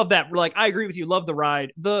say, love that. Like, I agree with you. Love the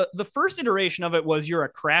ride. The first iteration of it was you're a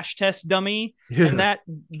crash test dummy. Yeah. And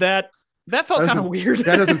that felt kind of weird.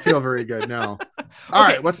 That doesn't feel very good. No. All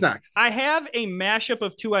right. What's next? I have a mashup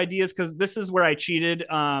of two ideas because this is where I cheated.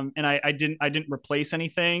 And I didn't replace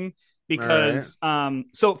anything because,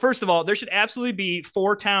 so first of all, there should absolutely be a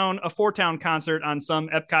four town concert on some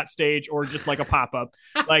Epcot stage or just like a pop-up.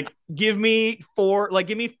 Like give me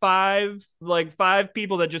five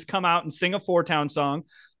people that just come out and sing a Four Town song.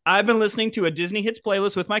 I've been listening to a Disney Hits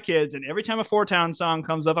playlist with my kids, and every time a Four Town song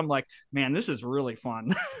comes up, I'm like, man, this is really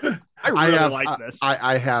fun. I really like this.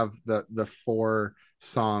 I have the 4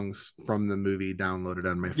 songs from the movie downloaded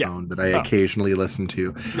on my phone that I occasionally listen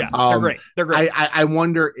to. Yeah, they're great. I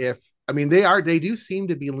wonder if, they do seem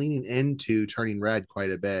to be leaning into Turning Red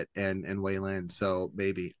quite a bit and Wayland. So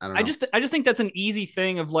maybe, I don't know. I just think that's an easy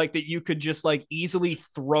thing of like that you could just like easily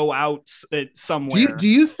throw out it somewhere. Do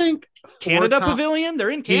you think Canada Pavilion? They're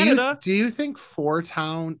in Canada. Do you think Four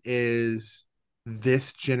Town is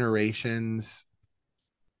this generation's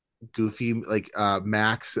Goofy, like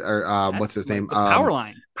Max or what's his name?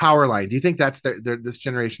 Powerline. Do you think that's this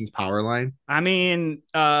generation's Powerline? I mean,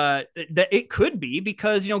 that it could be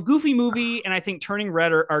because Goofy movie and I think Turning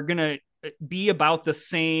Red are gonna be about the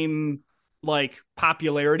same like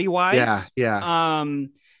popularity wise. Yeah.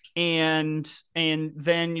 And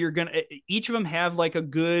then you're gonna each of them have like a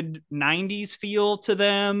good 90s feel to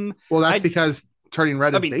them. Well, that's because Turning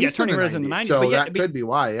Red is based in the 90s, so that could be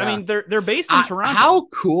why. Yeah. I mean, they're based in Toronto. How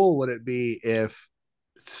cool would it be if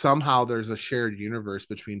somehow there's a shared universe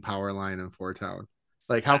between Powerline and Four Town?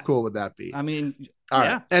 Like, how cool would that be? I mean, all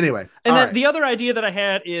right. Anyway, and then the other idea that I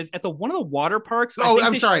had is at one of the water parks.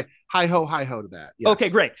 I'm sorry. Hi ho to that. Yes. Okay,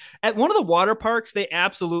 great. At one of the water parks, they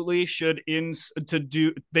absolutely should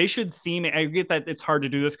they should theme it. I get that it's hard to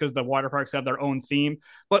do this because the water parks have their own theme,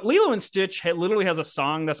 but Lilo and Stitch literally has a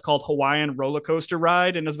song that's called Hawaiian Roller Coaster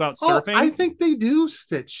Ride and is about surfing. I think they do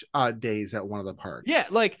Stitch days at one of the parks. Yeah,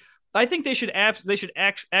 like. I think they should actually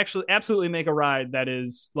absolutely make a ride that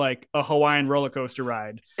is like a Hawaiian roller coaster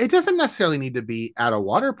ride. It doesn't necessarily need to be at a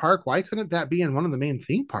water park. Why couldn't that be in one of the main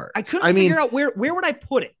theme parks? I couldn't figure out where would I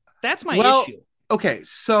put it. That's my issue. Okay,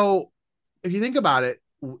 so if you think about it,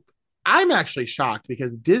 I'm actually shocked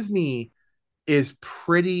because Disney is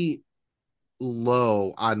pretty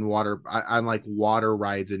low on water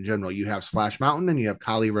rides in general. You have Splash Mountain and you have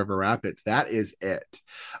Kali River Rapids. That is it.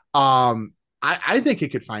 I think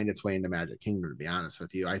it could find its way into Magic Kingdom, to be honest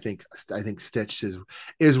with you. I think Stitch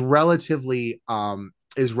is relatively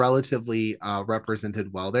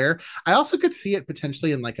represented well there. I also could see it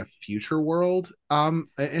potentially in like a future world in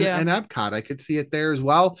Epcot. I could see it there as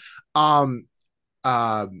well. If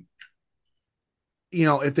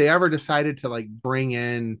they ever decided to like bring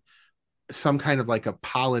in some kind of like a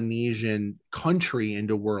Polynesian country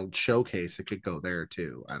into World Showcase, it could go there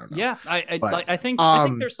too. I don't know. Yeah, I think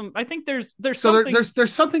there's something.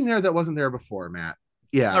 There's something there that wasn't there before, Matt.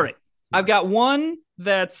 Yeah. All right. I've got one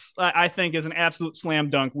that's I think is an absolute slam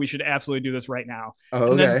dunk. We should absolutely do this right now. Oh,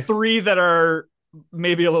 okay. And then 3 that are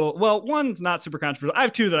maybe a little. Well, one's not super controversial. I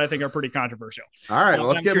have 2 that I think are pretty controversial. All right, well,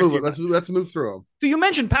 let's get moving. Let's move through them. So you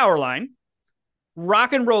mentioned Powerline,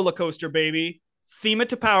 Rock and Roller Coaster, baby. Theme it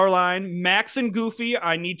to Powerline. Max and Goofy,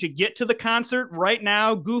 I need to get to the concert right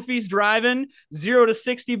now. Goofy's driving 0 to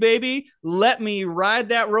 60, baby. Let me ride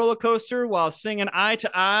that roller coaster while singing Eye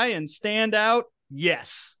to Eye and Stand Out.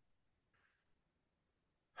 Yes.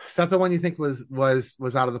 Is that the one you think was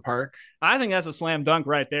out of the park? I think that's a slam dunk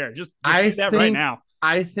right there. Just that right now.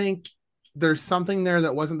 I think there's something there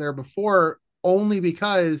that wasn't there before, only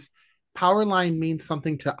because Powerline means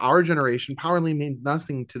something to our generation. Powerline means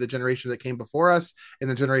nothing to the generation that came before us and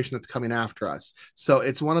the generation that's coming after us. So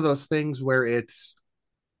it's one of those things where it's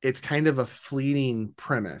kind of a fleeting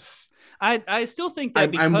premise. I still think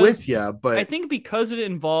that I'm with you, but I think because it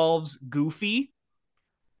involves Goofy,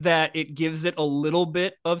 that it gives it a little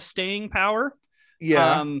bit of staying power.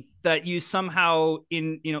 Yeah. That you somehow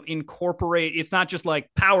incorporate. It's not just like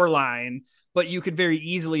Powerline, but you could very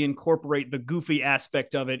easily incorporate the goofy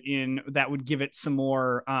aspect of it in that would give it some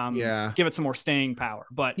more Yeah. staying power.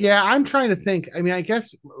 But Yeah, I'm trying to think. I mean, I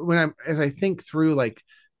guess as I think through like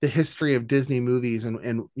the history of Disney movies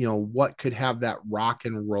and what could have that rock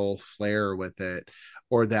and roll flair with it,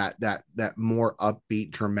 or that more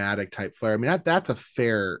upbeat dramatic type flair. I mean, that's a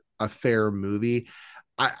fair movie.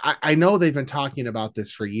 I know they've been talking about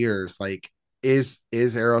this for years. Like, is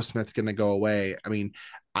Aerosmith going to go away? I mean,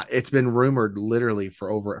 it's been rumored literally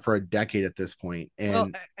for a decade at this point, well,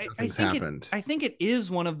 and I nothing's think happened. I think it is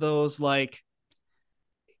one of those like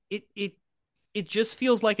it it just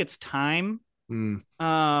feels like it's time. Mm.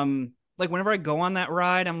 Like whenever I go on that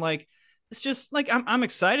ride, I'm like, it's just like I'm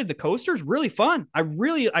excited. The coaster is really fun. I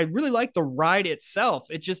really like the ride itself.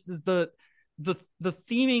 It just is the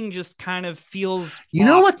theming just kind of feels You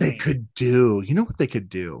know off what to they me. could do? You know what they could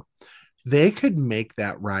do? They could make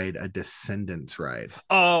that ride a Descendants ride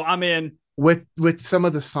Oh, I'm in. with some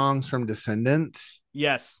of the songs from Descendants.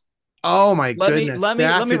 Yes. Oh my Let me goodness, let me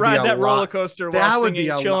that let me could be ride a that roller lot. coaster while That would be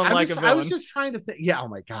singing a lot. chilling like a I was villain. just trying to think. Yeah. Oh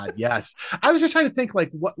my God. Yes. I was just trying to think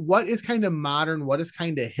like what is kind of modern, what is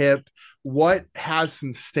kind of hip, what has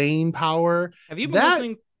some staying power. Have you been That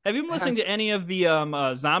listening? Have you been listening has to any of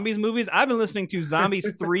the zombies movies? I've been listening to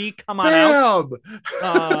Zombies 3 Come On Out.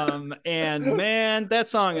 bam. And man, that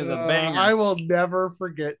song is a I banger. will never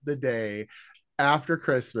forget the day after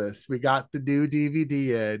Christmas. We got the new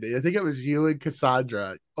DVD in. I think it was you and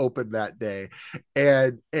Cassandra opened that day,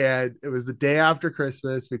 and it was the day after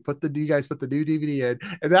Christmas. You guys put the new DVD in,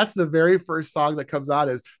 and that's the very first song that comes out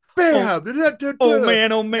is Oh, bam. oh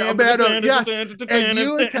man, oh Yeah, man. man, oh, yes. And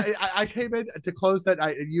I came in to close that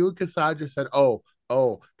night, and you and Cassandra said,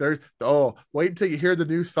 wait until you hear the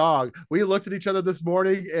new song. We looked at each other this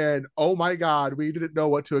morning and oh my God, we didn't know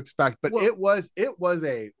what to expect. But Well, it was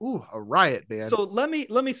a riot, man. so let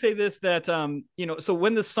me say this, that so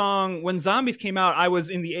when Zombies came out, I was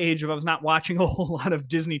in the age of I was not watching a whole lot of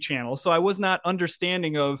Disney Channel, so I was not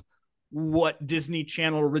understanding of what Disney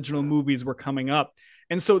Channel original movies were coming up.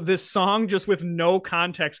 And so this song just with no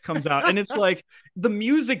context comes out, and it's like the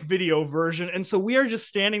music video version. And so we are just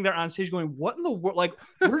standing there on stage going, what in the world? Like,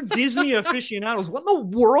 we're Disney aficionados. What in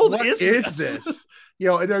the world What is is this? this?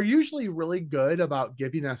 And they're usually really good about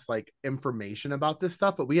giving us like information about this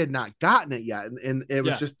stuff, but we had not gotten it yet. And it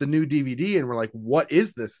was Yeah. just the new DVD, and we're like, what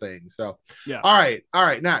is this thing? So, Yeah. all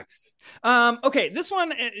right, next. Okay, this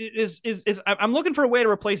one is I'm looking for a way to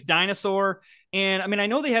replace Dinosaur, and I mean I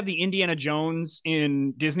know they have the Indiana Jones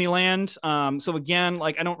in Disneyland. So again,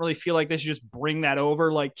 like I don't really feel like they should just bring that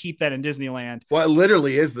over, like keep that in Disneyland. Well, it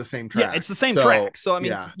literally is the same track. Yeah, it's the same So, track. So I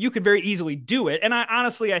mean, yeah. you could very easily do it, and I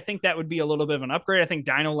honestly I think that would be a little bit of an upgrade. I think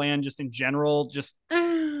Dino Land just in general, just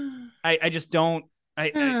I just don't.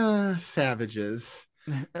 Savages.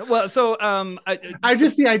 Well, so I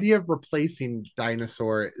just the idea of replacing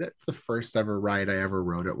Dinosaur. That's the first ever ride I ever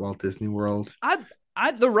rode at Walt Disney World.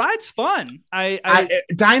 the ride's fun. I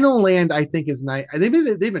Dino Land, I think, is nice. They've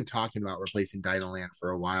been talking about replacing Dino Land for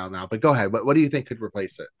a while now. But go ahead. What do you think could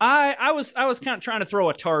replace it? I was kind of trying to throw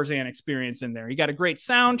a Tarzan experience in there. You got a great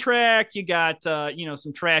soundtrack. You got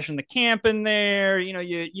some trash in the camp in there.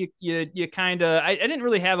 You kind of. I didn't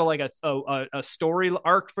really have a story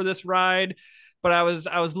arc for this ride, but I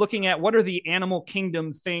was looking at what are the Animal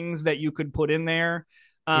Kingdom things that you could put in there.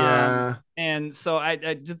 Yeah. And so I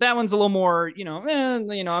just that one's a little more, I'm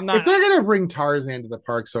If not. they're gonna bring Tarzan to the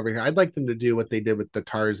parks over here, I'd like them to do what they did with the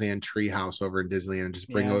Tarzan treehouse over in Disneyland and just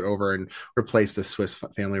bring Yeah. it over and replace the Swiss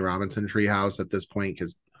Family Robinson treehouse at this point,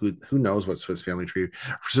 because who knows what Swiss Family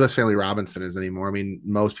Robinson is anymore? I mean,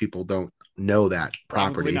 most people don't know that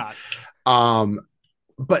Probably property. not.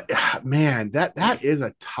 But man, that is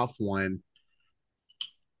a tough one,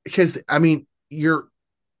 because I mean,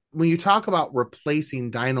 when you talk about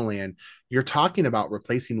replacing Dinoland, you're talking about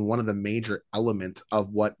replacing one of the major elements of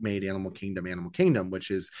what made Animal Kingdom,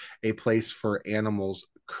 which is a place for animals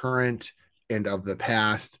current and of the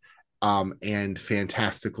past, and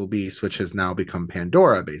fantastical beasts, which has now become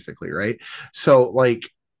Pandora, basically, right? So, like,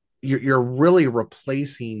 you're really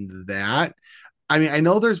replacing that. I mean, I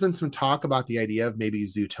know there's been some talk about the idea of maybe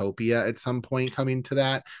Zootopia at some point coming to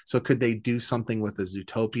that. So could they do something with the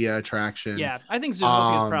Zootopia attraction? Yeah, I think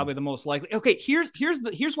Zootopia is probably the most likely. Okay, here's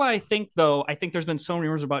why I think though. I think there's been so many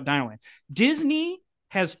rumors about Dinoland. Disney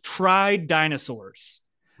has tried dinosaurs.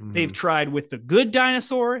 They've tried with the good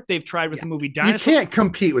dinosaur. They've tried with the movie Dinosaur. You can't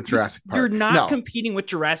compete with Jurassic Park. You're not competing with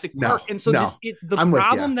Jurassic Park. And so the I'm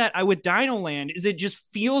problem that I with Dino Land is it just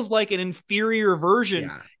feels like an inferior version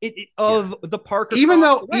of the park. Even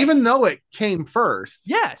though it came first.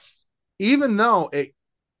 Yes. Even though it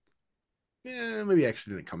maybe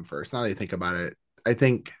actually didn't come first. Now that you think about it, I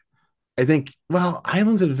think, well,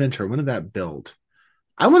 Islands of Adventure, when did that build?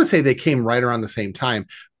 I want to say they came right around the same time.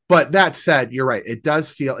 But that said, you're right. It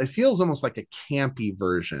feels almost like a campy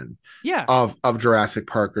version of Jurassic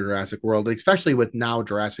Park or Jurassic World, especially with now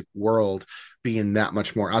Jurassic World being that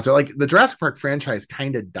much more out there. Like the Jurassic Park franchise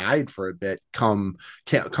kind of died for a bit come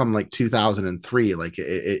like 2003, like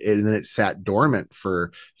and then it sat dormant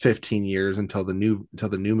for 15 years until the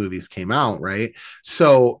new movies came out, right?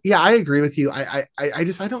 So yeah, I agree with you. I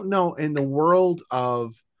don't know, in the world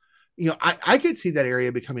of, I could see that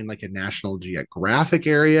area becoming like a National Geographic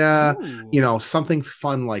area. Ooh. Something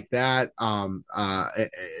fun like that. Some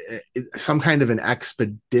kind of an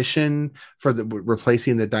expedition for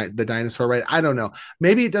replacing the dinosaur, right? I don't know.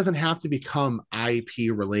 Maybe it doesn't have to become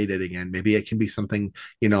IP related again. Maybe it can be something,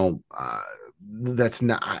 that's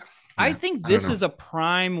not. I think this is a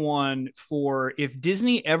prime one for if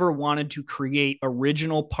Disney ever wanted to create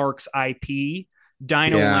original parks IP.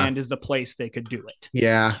 Dino Land is the place they could do it.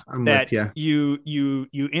 Yeah, I'm with you. You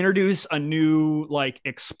introduce a new like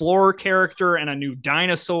explorer character and a new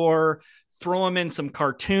dinosaur. Throw them in some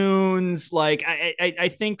cartoons. Like I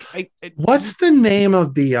think. What's the name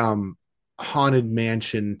of the haunted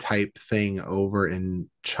mansion type thing over in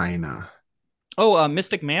China? Oh,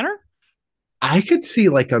 Mystic Manor. I could see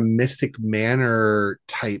like a Mystic Manor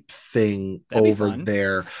type thing over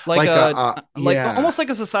there, like almost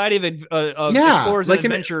like a society of explorers like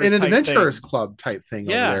and adventurers, an adventurers club type thing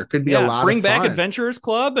over there. Could be a lot. Bring of back fun. Adventurers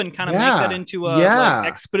Club and kind of make that into a like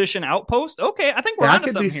expedition outpost. Okay, I think we're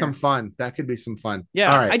onto something here. That could be some fun.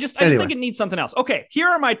 Yeah, all right. I just think it needs something else. Okay, here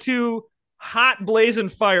are my two hot blazing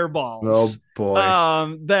fireballs. Oh boy.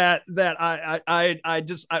 That I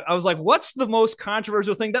was like, what's the most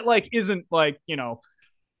controversial thing that like isn't like,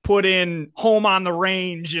 put in Home on the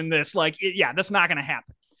Range in this? Like, that's not going to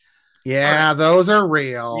happen. Yeah, right. Those are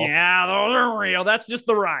real. Yeah, those are real. That's just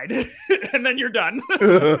the ride. And then you're done.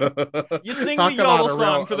 You sing the Yodel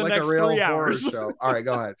song for the next 3 hours. Show. All right,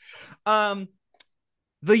 go ahead.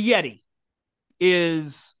 The Yeti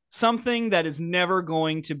is something that is never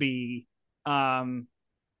going to be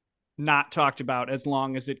not talked about as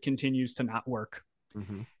long as it continues to not work.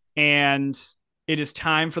 Mm-hmm. And it is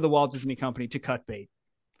time for the Walt Disney Company to cut bait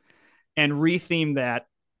and retheme that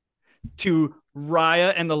to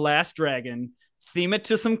Raya and the Last Dragon. Theme it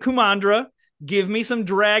to some Kumandra. Give me some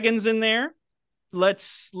dragons in there.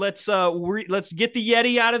 Let's get the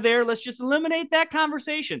Yeti out of there. Let's just eliminate that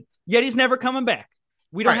conversation. Yeti's never coming back.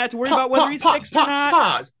 We don't have to worry about whether he's fixed or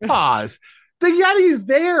not. Pause. The Yeti's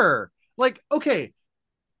there. Like, okay,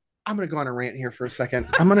 I'm going to go on a rant here for a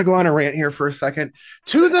second. To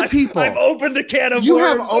the people. I've opened a can of you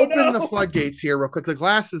worms. You have opened the floodgates here real quick. The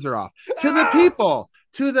glasses are off. To the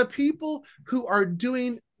people who are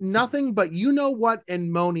doing nothing but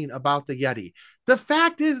and moaning about the Yeti. The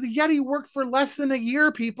fact is the Yeti worked for less than a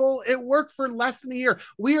year, people. It worked for less than a year.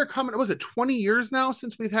 We are coming, was it 20 years now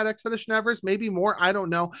since we've had Expedition Everest? Maybe more. I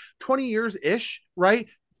don't know. 20 years-ish, right?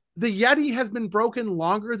 The Yeti has been broken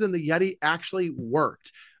longer than the Yeti actually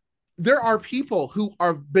worked. There are people who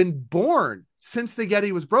have been born since the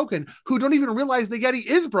Yeti was broken who don't even realize the Yeti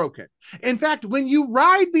is broken. In fact, when you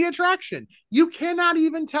ride the attraction, you cannot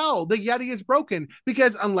even tell the Yeti is broken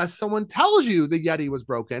because unless someone tells you the Yeti was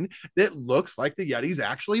broken, it looks like the Yeti's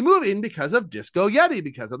actually moving because of Disco Yeti,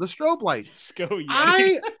 because of the strobe lights. Disco Yeti.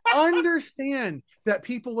 I understand that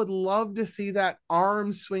people would love to see that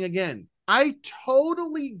arm swing again. I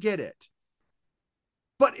totally get it,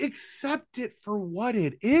 but accept it for what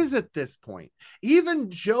it is at this point. Even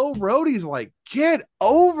Joe Rohde's like, get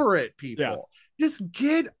over it, people. Yeah. Just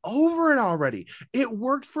get over it already. It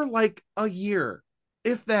worked for like a year,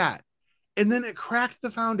 if that. And then it cracked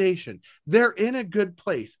the foundation. They're in a good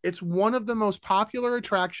place. It's one of the most popular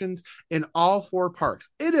attractions in all 4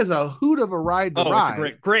 parks. It is a hoot of a ride to ride.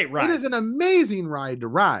 It's a great ride. It is an amazing ride to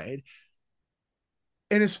ride.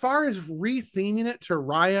 And as far as retheming it to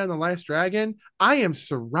Raya and the Last Dragon, I am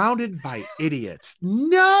surrounded by idiots.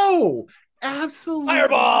 No, absolutely.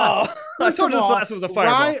 Fireball. I told you this last was a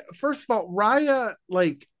fireball. First of all, Raya,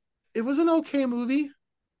 like, it was an okay movie.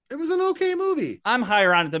 I'm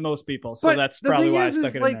higher on it than most people, so that's probably why I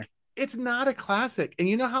stuck it in there. It's not a classic. And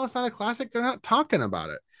you know how it's not a classic? They're not talking about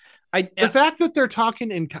it. The fact that they're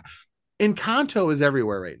talking Encanto is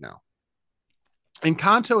everywhere right now.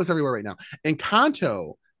 Encanto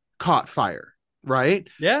caught fire, right?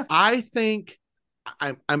 Yeah. I think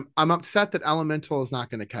I'm upset that Elemental is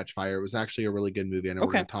not going to catch fire. It was actually a really good movie. I know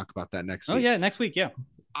we're going to talk about that next week. Oh yeah, next week. Yeah.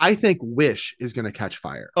 I think Wish is going to catch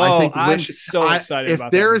fire. Oh, I think I'm Wish. so excited if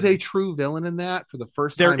about there that is a true villain in that for the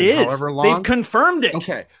first there time is. in however long, they've confirmed it.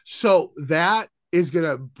 Okay, so that is going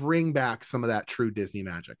to bring back some of that true Disney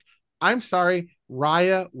magic. I'm sorry,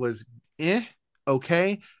 Raya was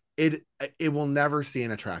okay. It will never see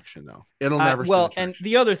an attraction though. It'll never. Well, see an attraction. And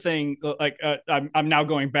the other thing, like I'm now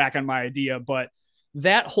going back on my idea, but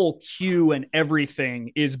that whole queue and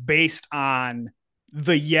everything is based on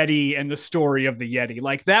the Yeti and the story of the Yeti.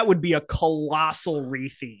 Like that would be a colossal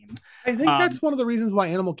retheme. I think that's one of the reasons why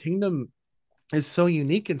Animal Kingdom is so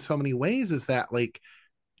unique in so many ways, is that like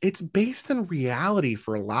it's based in reality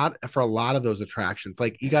for a lot of those attractions.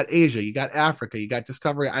 Like you got Asia, you got Africa, you got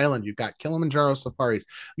Discovery Island, you've got Kilimanjaro safaris.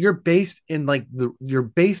 You're based in the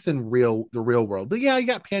real world. Yeah, you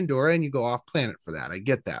got Pandora and you go off planet for that. I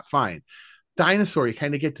get that. Fine. Dinosaur, you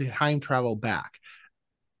kind of get to time travel back.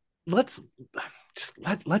 Let's just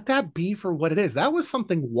let that be for what it is. That was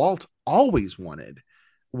something Walt always wanted,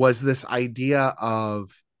 was this idea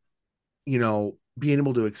of, being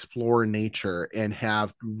able to explore nature and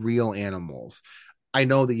have real animals. I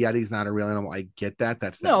know the Yeti's not a real animal. I get that.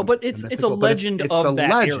 But it's a legend of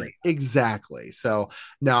that area. Exactly. So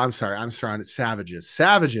no, I'm sorry. I'm surrounded.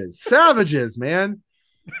 Savages, man.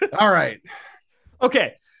 All right.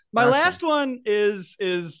 Okay. My last one is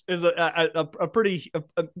a pretty,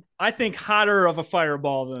 I think, hotter of a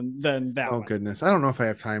fireball than that one. Oh, goodness. I don't know if I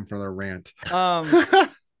have time for the rant.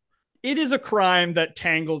 It is a crime that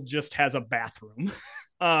Tangled just has a bathroom.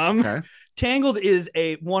 Okay. Tangled is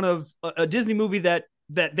a Disney movie that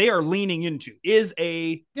they are leaning into, is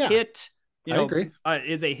a hit. I agree.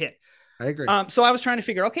 Is a hit. I agree. So I was trying to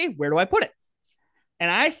figure, okay, where do I put it? And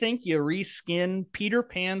I think you reskin Peter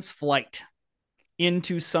Pan's Flight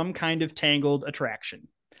into some kind of Tangled attraction.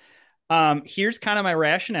 Here's kind of my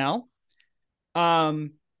rationale.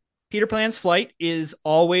 Peter Pan's Flight is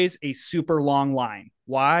always a super long line.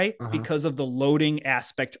 Why? Because of the loading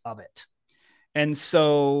aspect of it. And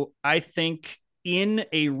so I think in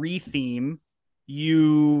a retheme,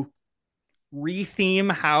 you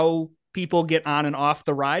retheme how people get on and off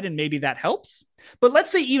the ride, and maybe that helps. But let's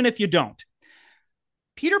say even if you don't,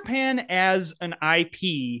 Peter Pan as an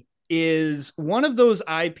IP is one of those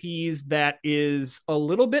IPs that is a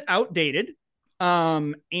little bit outdated,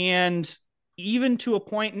 and even to a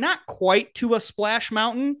point, not quite to a Splash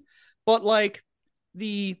Mountain, but like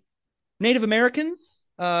the Native Americans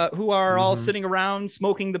who are all sitting around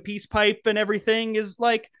smoking the peace pipe and everything is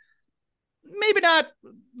like maybe not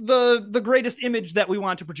the greatest image that we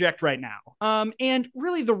want to project right now. And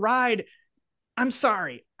really the ride, I'm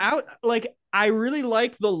sorry, I really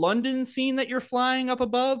like the London scene that you're flying up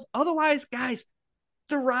above. Otherwise, guys,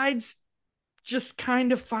 the ride's just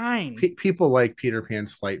kind of fine. People like Peter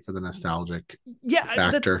Pan's Flight for the nostalgic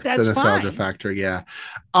factor. That's the nostalgia fine. Factor, yeah.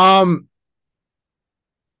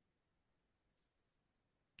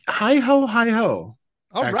 Hi ho.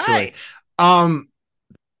 All actually. Right. I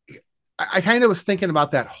kind of was thinking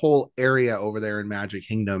about that whole area over there in Magic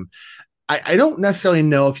Kingdom. I don't necessarily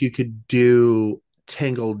know if you could do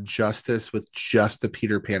Tangled justice with just the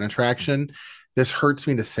Peter Pan attraction. This hurts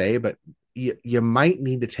me to say, but you might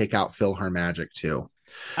need to take out PhilharMagic too.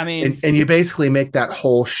 I mean, and you basically make that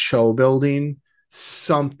whole show building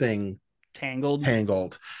something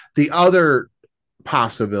Tangled. The other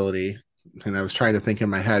possibility, and I was trying to think in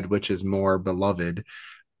my head which is more beloved,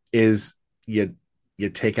 is you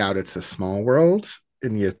take out It's a Small World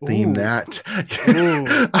and you theme that. Ooh,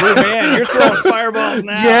 man, you're throwing fireballs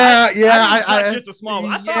now. Yeah. It's a small.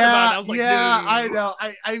 I thought about it. I was like, I know.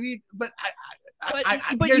 I mean, but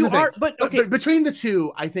between the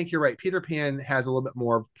two, I think you're right. Peter Pan has a little bit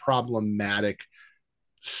more problematic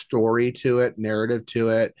story to it, narrative to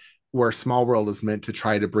it, where Small World is meant to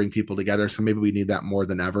try to bring people together. So maybe we need that more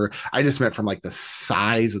than ever. I just meant from like the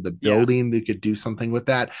size of the building, they could do something with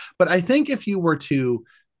that. But I think if you were to,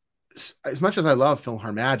 as much as I love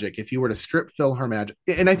PhilharMagic, if you were to strip PhilharMagic,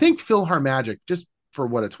 and I think PhilharMagic, just for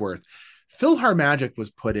what it's worth, PhilharMagic was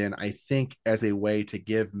put in, I think, as a way to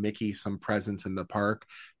give Mickey some presence in the park.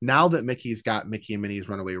 Now that Mickey's got Mickey and Minnie's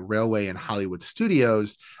Runaway Railway and Hollywood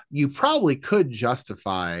Studios, you probably could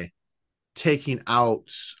justify taking out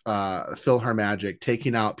PhilharMagic,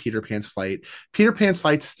 taking out Peter Pan's Flight. Peter Pan's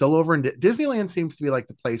Flight's still over in Disneyland. Seems to be like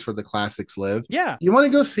the place where the classics live. Yeah, you want to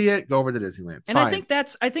go see it, go over to Disneyland. And fine.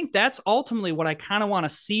 I think that's ultimately what I kind of want to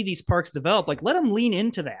see these parks develop. Like, let them lean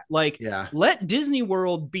into that. Like, let Disney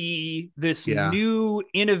World be this new,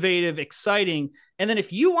 innovative, exciting. And then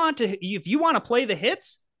if you want to play the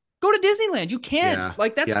hits, Go to Disneyland. You can. Yeah.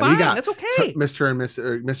 Like, that's Yeah. fine. You got That's okay.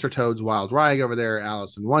 Mr. Toad's Wild Ride over there,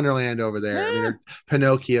 Alice in Wonderland over there. I mean, Yeah.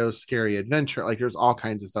 Pinocchio's Scary Adventure. Like, there's all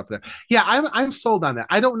kinds of stuff there. Yeah, I'm sold on that.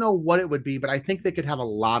 I don't know what it would be, but I think they could have a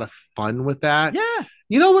lot of fun with that. Yeah.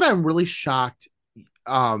 You know what? I'm really shocked.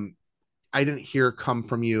 Um, I didn't hear come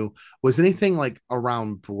from you was anything like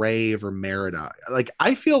around Brave or Merida. Like,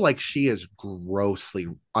 I feel like she is grossly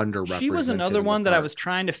underrepresented. She was another one that I was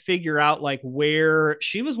trying to figure out, like, where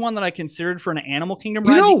she was one that I considered for an Animal Kingdom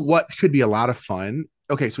ride. You know what could be a lot of fun?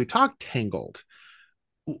 Okay, so we talked Tangled.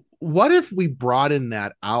 What if we brought in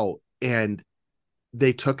that out and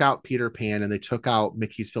they took out Peter Pan and they took out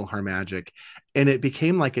Mickey's PhilharMagic, and it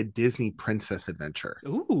became like a Disney princess adventure.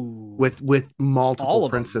 Ooh. With multiple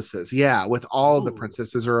princesses. Yeah, with all of the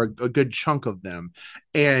princesses or a good chunk of them.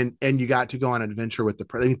 And you got to go on an adventure with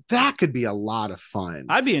I mean, that could be a lot of fun.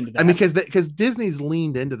 I'd be into that. I mean, because Disney's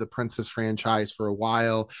leaned into the princess franchise for a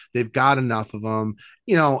while. They've got enough of them,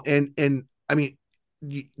 you know, and I mean,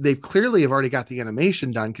 they clearly have already got the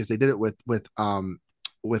animation done because they did it with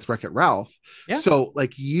Wreck-It Ralph. Yeah. So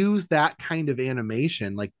like use that kind of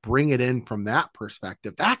animation, like bring it in from that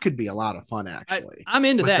perspective. That could be a lot of fun, actually. I'm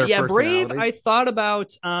into that. Yeah, Brave, I thought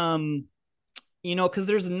about you know, because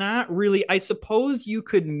there's not really, I suppose you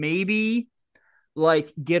could maybe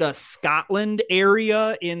like get a Scotland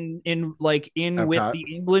area in Epcot. with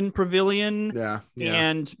the England pavilion. Yeah.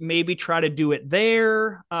 And maybe try to do it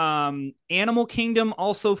there. Animal Kingdom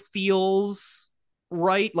also feels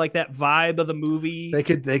right, like that vibe of the movie. They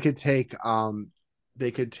could take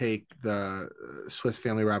the Swiss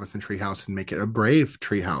Family Robinson treehouse and make it a Brave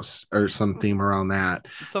treehouse or some theme around that.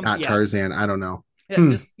 Not Tarzan. I don't know.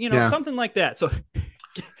 Just, you know, something like that. So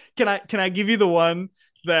can I give you the one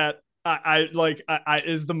that I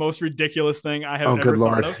is the most ridiculous thing I have ever good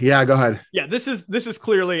Lord. thought of? Yeah, go ahead. Yeah, this is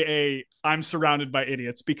clearly I'm surrounded by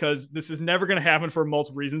idiots, because this is never going to happen for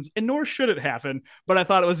multiple reasons, and nor should it happen. But I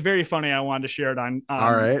thought it was very funny. I wanted to share it on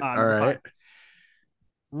all right.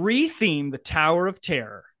 Retheme the Tower of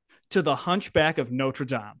Terror to the Hunchback of Notre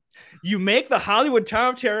Dame. You make the Hollywood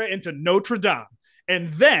Tower of Terror into Notre Dame. And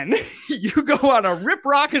then you go on a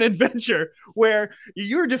rip-rockin' adventure where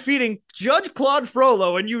you're defeating Judge Claude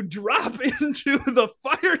Frollo and you drop into the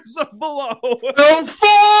fires of below.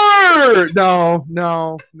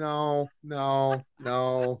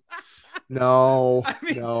 No, I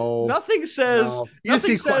mean, nothing says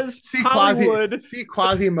Hollywood. See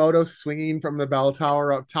Quasimodo swinging from the bell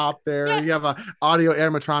tower up top there. Yeah. You have a audio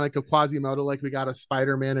animatronic of Quasimodo like we got a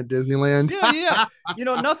Spider-Man at Disneyland. Yeah. You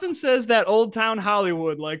know, nothing says that old town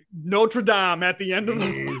Hollywood like Notre Dame at the end of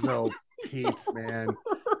the Pete's, man.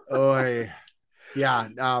 Oh, yeah.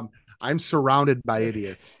 I'm surrounded by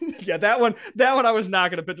idiots. Yeah, that one I was not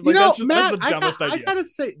going to picture. Like, that's the dumbest idea. I gotta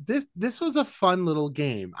say, this was a fun little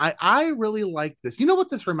game. I really like this. You know what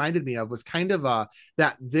this reminded me of was kind of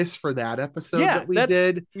that This for That episode that we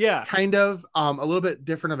did. Yeah, kind of a little bit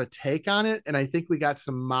different of a take on it, and I think we got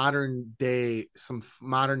some modern day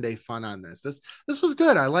fun on this. This was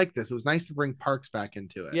good. I like this. It was nice to bring parks back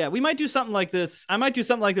into it. Yeah, we might do something like this. I might do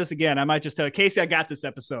something like this again. I might just tell Casey I got this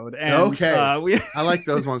episode. And, okay, I like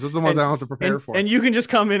those ones. Those are the ones I don't have to prepare for. And you can just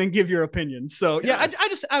come in and give your opinion. So yes.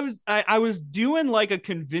 I was doing like a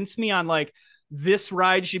convince me on like this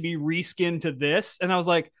ride should be reskinned to this, and I was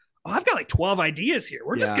like, oh, I've got like 12 ideas here.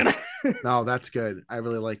 We're just gonna. No, that's good. I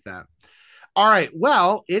really like that. All right.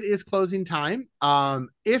 Well, it is closing time.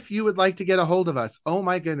 If you would like to get a hold of us, oh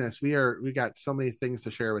my goodness, we got so many things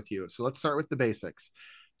to share with you. So let's start with the basics.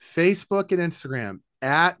 Facebook and Instagram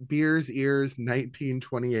at Beers Ears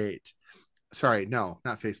 1928. Sorry, no,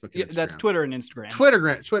 not Facebook. Yeah, that's Twitter and Instagram.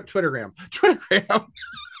 Twittergram.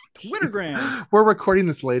 We're recording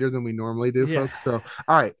this later than we normally do, folks. So,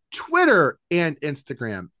 all right, Twitter and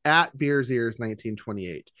Instagram at Beers Ears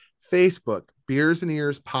 1928. Facebook, Beers and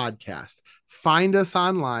Ears Podcast. Find us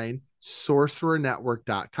online,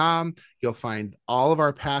 sorcerernetwork.com. You'll find all of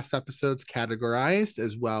our past episodes categorized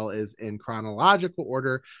as well as in chronological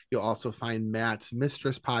order. You'll also find Matt's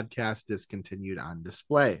Mistress podcast discontinued on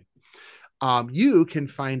display. You can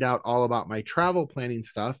find out all about my travel planning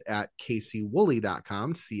stuff at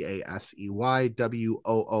CaseyWoolley.com,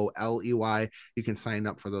 CaseyWooley. You can sign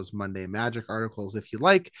up for those Monday Magic articles if you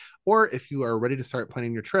like, or if you are ready to start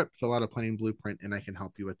planning your trip, fill out a planning blueprint and I can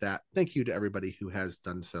help you with that. Thank you to everybody who has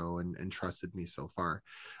done so and trusted me so far.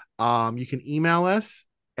 You can email us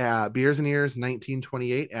at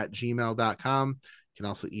beersandears1928 at gmail.com. You can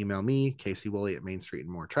also email me, Casey Woolley at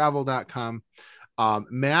mainstreetandmoretravel.com.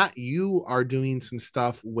 Matt, you are doing some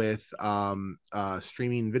stuff with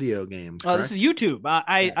streaming video games. This is YouTube.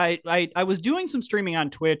 I was doing some streaming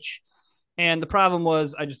on Twitch, And the problem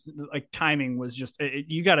was, I just like timing was just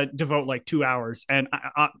you got to devote like 2 hours, and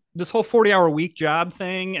this whole 40-hour week job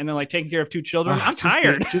thing, and then like taking care of 2 children. I'm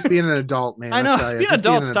tired. Just being an adult, man. I know, being an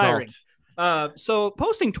adult's tiring. So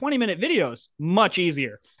posting 20-minute videos, much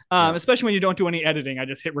easier, especially when you don't do any editing. I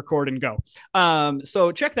just hit record and go.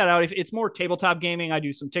 So check that out. If it's more tabletop gaming, I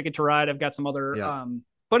do some Ticket to Ride. I've got some other.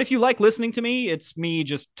 But if you like listening to me, it's me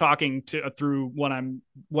just talking through what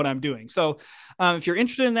I'm doing. So if you're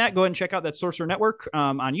interested in that, go ahead and check out that Sorcerer Network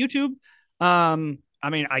on YouTube. I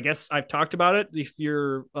mean, I guess I've talked about it. If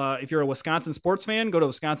you're a Wisconsin sports fan, go to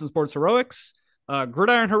Wisconsin Sports Heroics.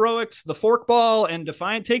 Gridiron Heroics, The Forkball, and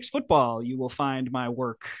Defiant Takes Football. You will find my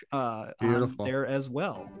work there as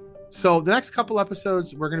well. So the next couple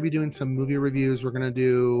episodes, we're going to be doing some movie reviews. We're going to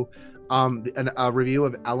do a review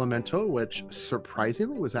of Elemental, which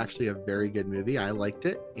surprisingly was actually a very good movie. I liked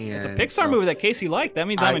it. And it's a Pixar movie that Casey liked. That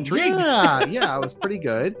means I'm intrigued. Yeah, it was pretty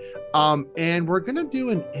good. And we're going to do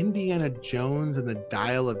an Indiana Jones and the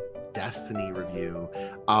Dial of Destiny review.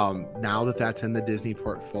 Now that's in the Disney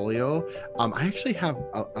portfolio, I actually have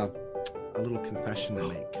a little confession to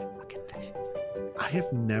make. I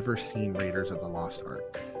have never seen Raiders of the Lost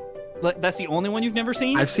Ark. That's the only one you've never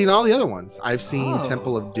seen? I've seen all the other ones. I've seen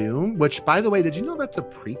Temple of Doom, which, by the way, did you know that's a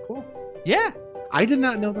prequel? Yeah. I did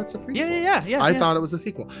not know that's a prequel. Yeah. I thought it was a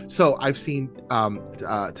sequel. So I've seen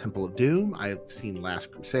Temple of Doom. I've seen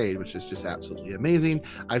Last Crusade, which is just absolutely amazing.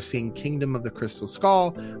 I've seen Kingdom of the Crystal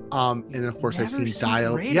Skull. And then, of course, I've seen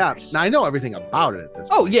Dial. Raiders. Yeah. Now, I know everything about it at this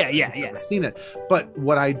point. I've never seen it. But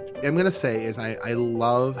what I am going to say is I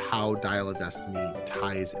love how Dial of Destiny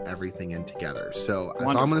ties everything in together. So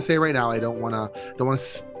I'm going to say right now, I don't want to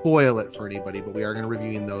spoil it for anybody, but we are going to be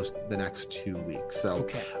reviewing those the next 2 weeks. So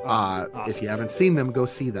awesome. If you haven't seen them, go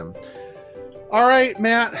see them. All right,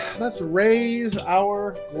 Matt, let's raise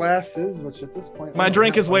our glasses, which at this point my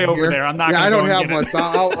drink is way over there. I'm not I don't have one, so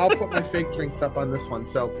I'll put my fake drinks up on this one.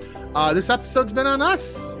 So this episode's been on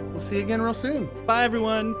us. We'll see you again real soon. Bye,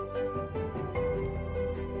 everyone.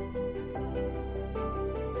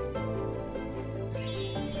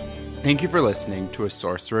 Thank you for listening to a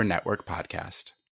Sorcerer Network podcast.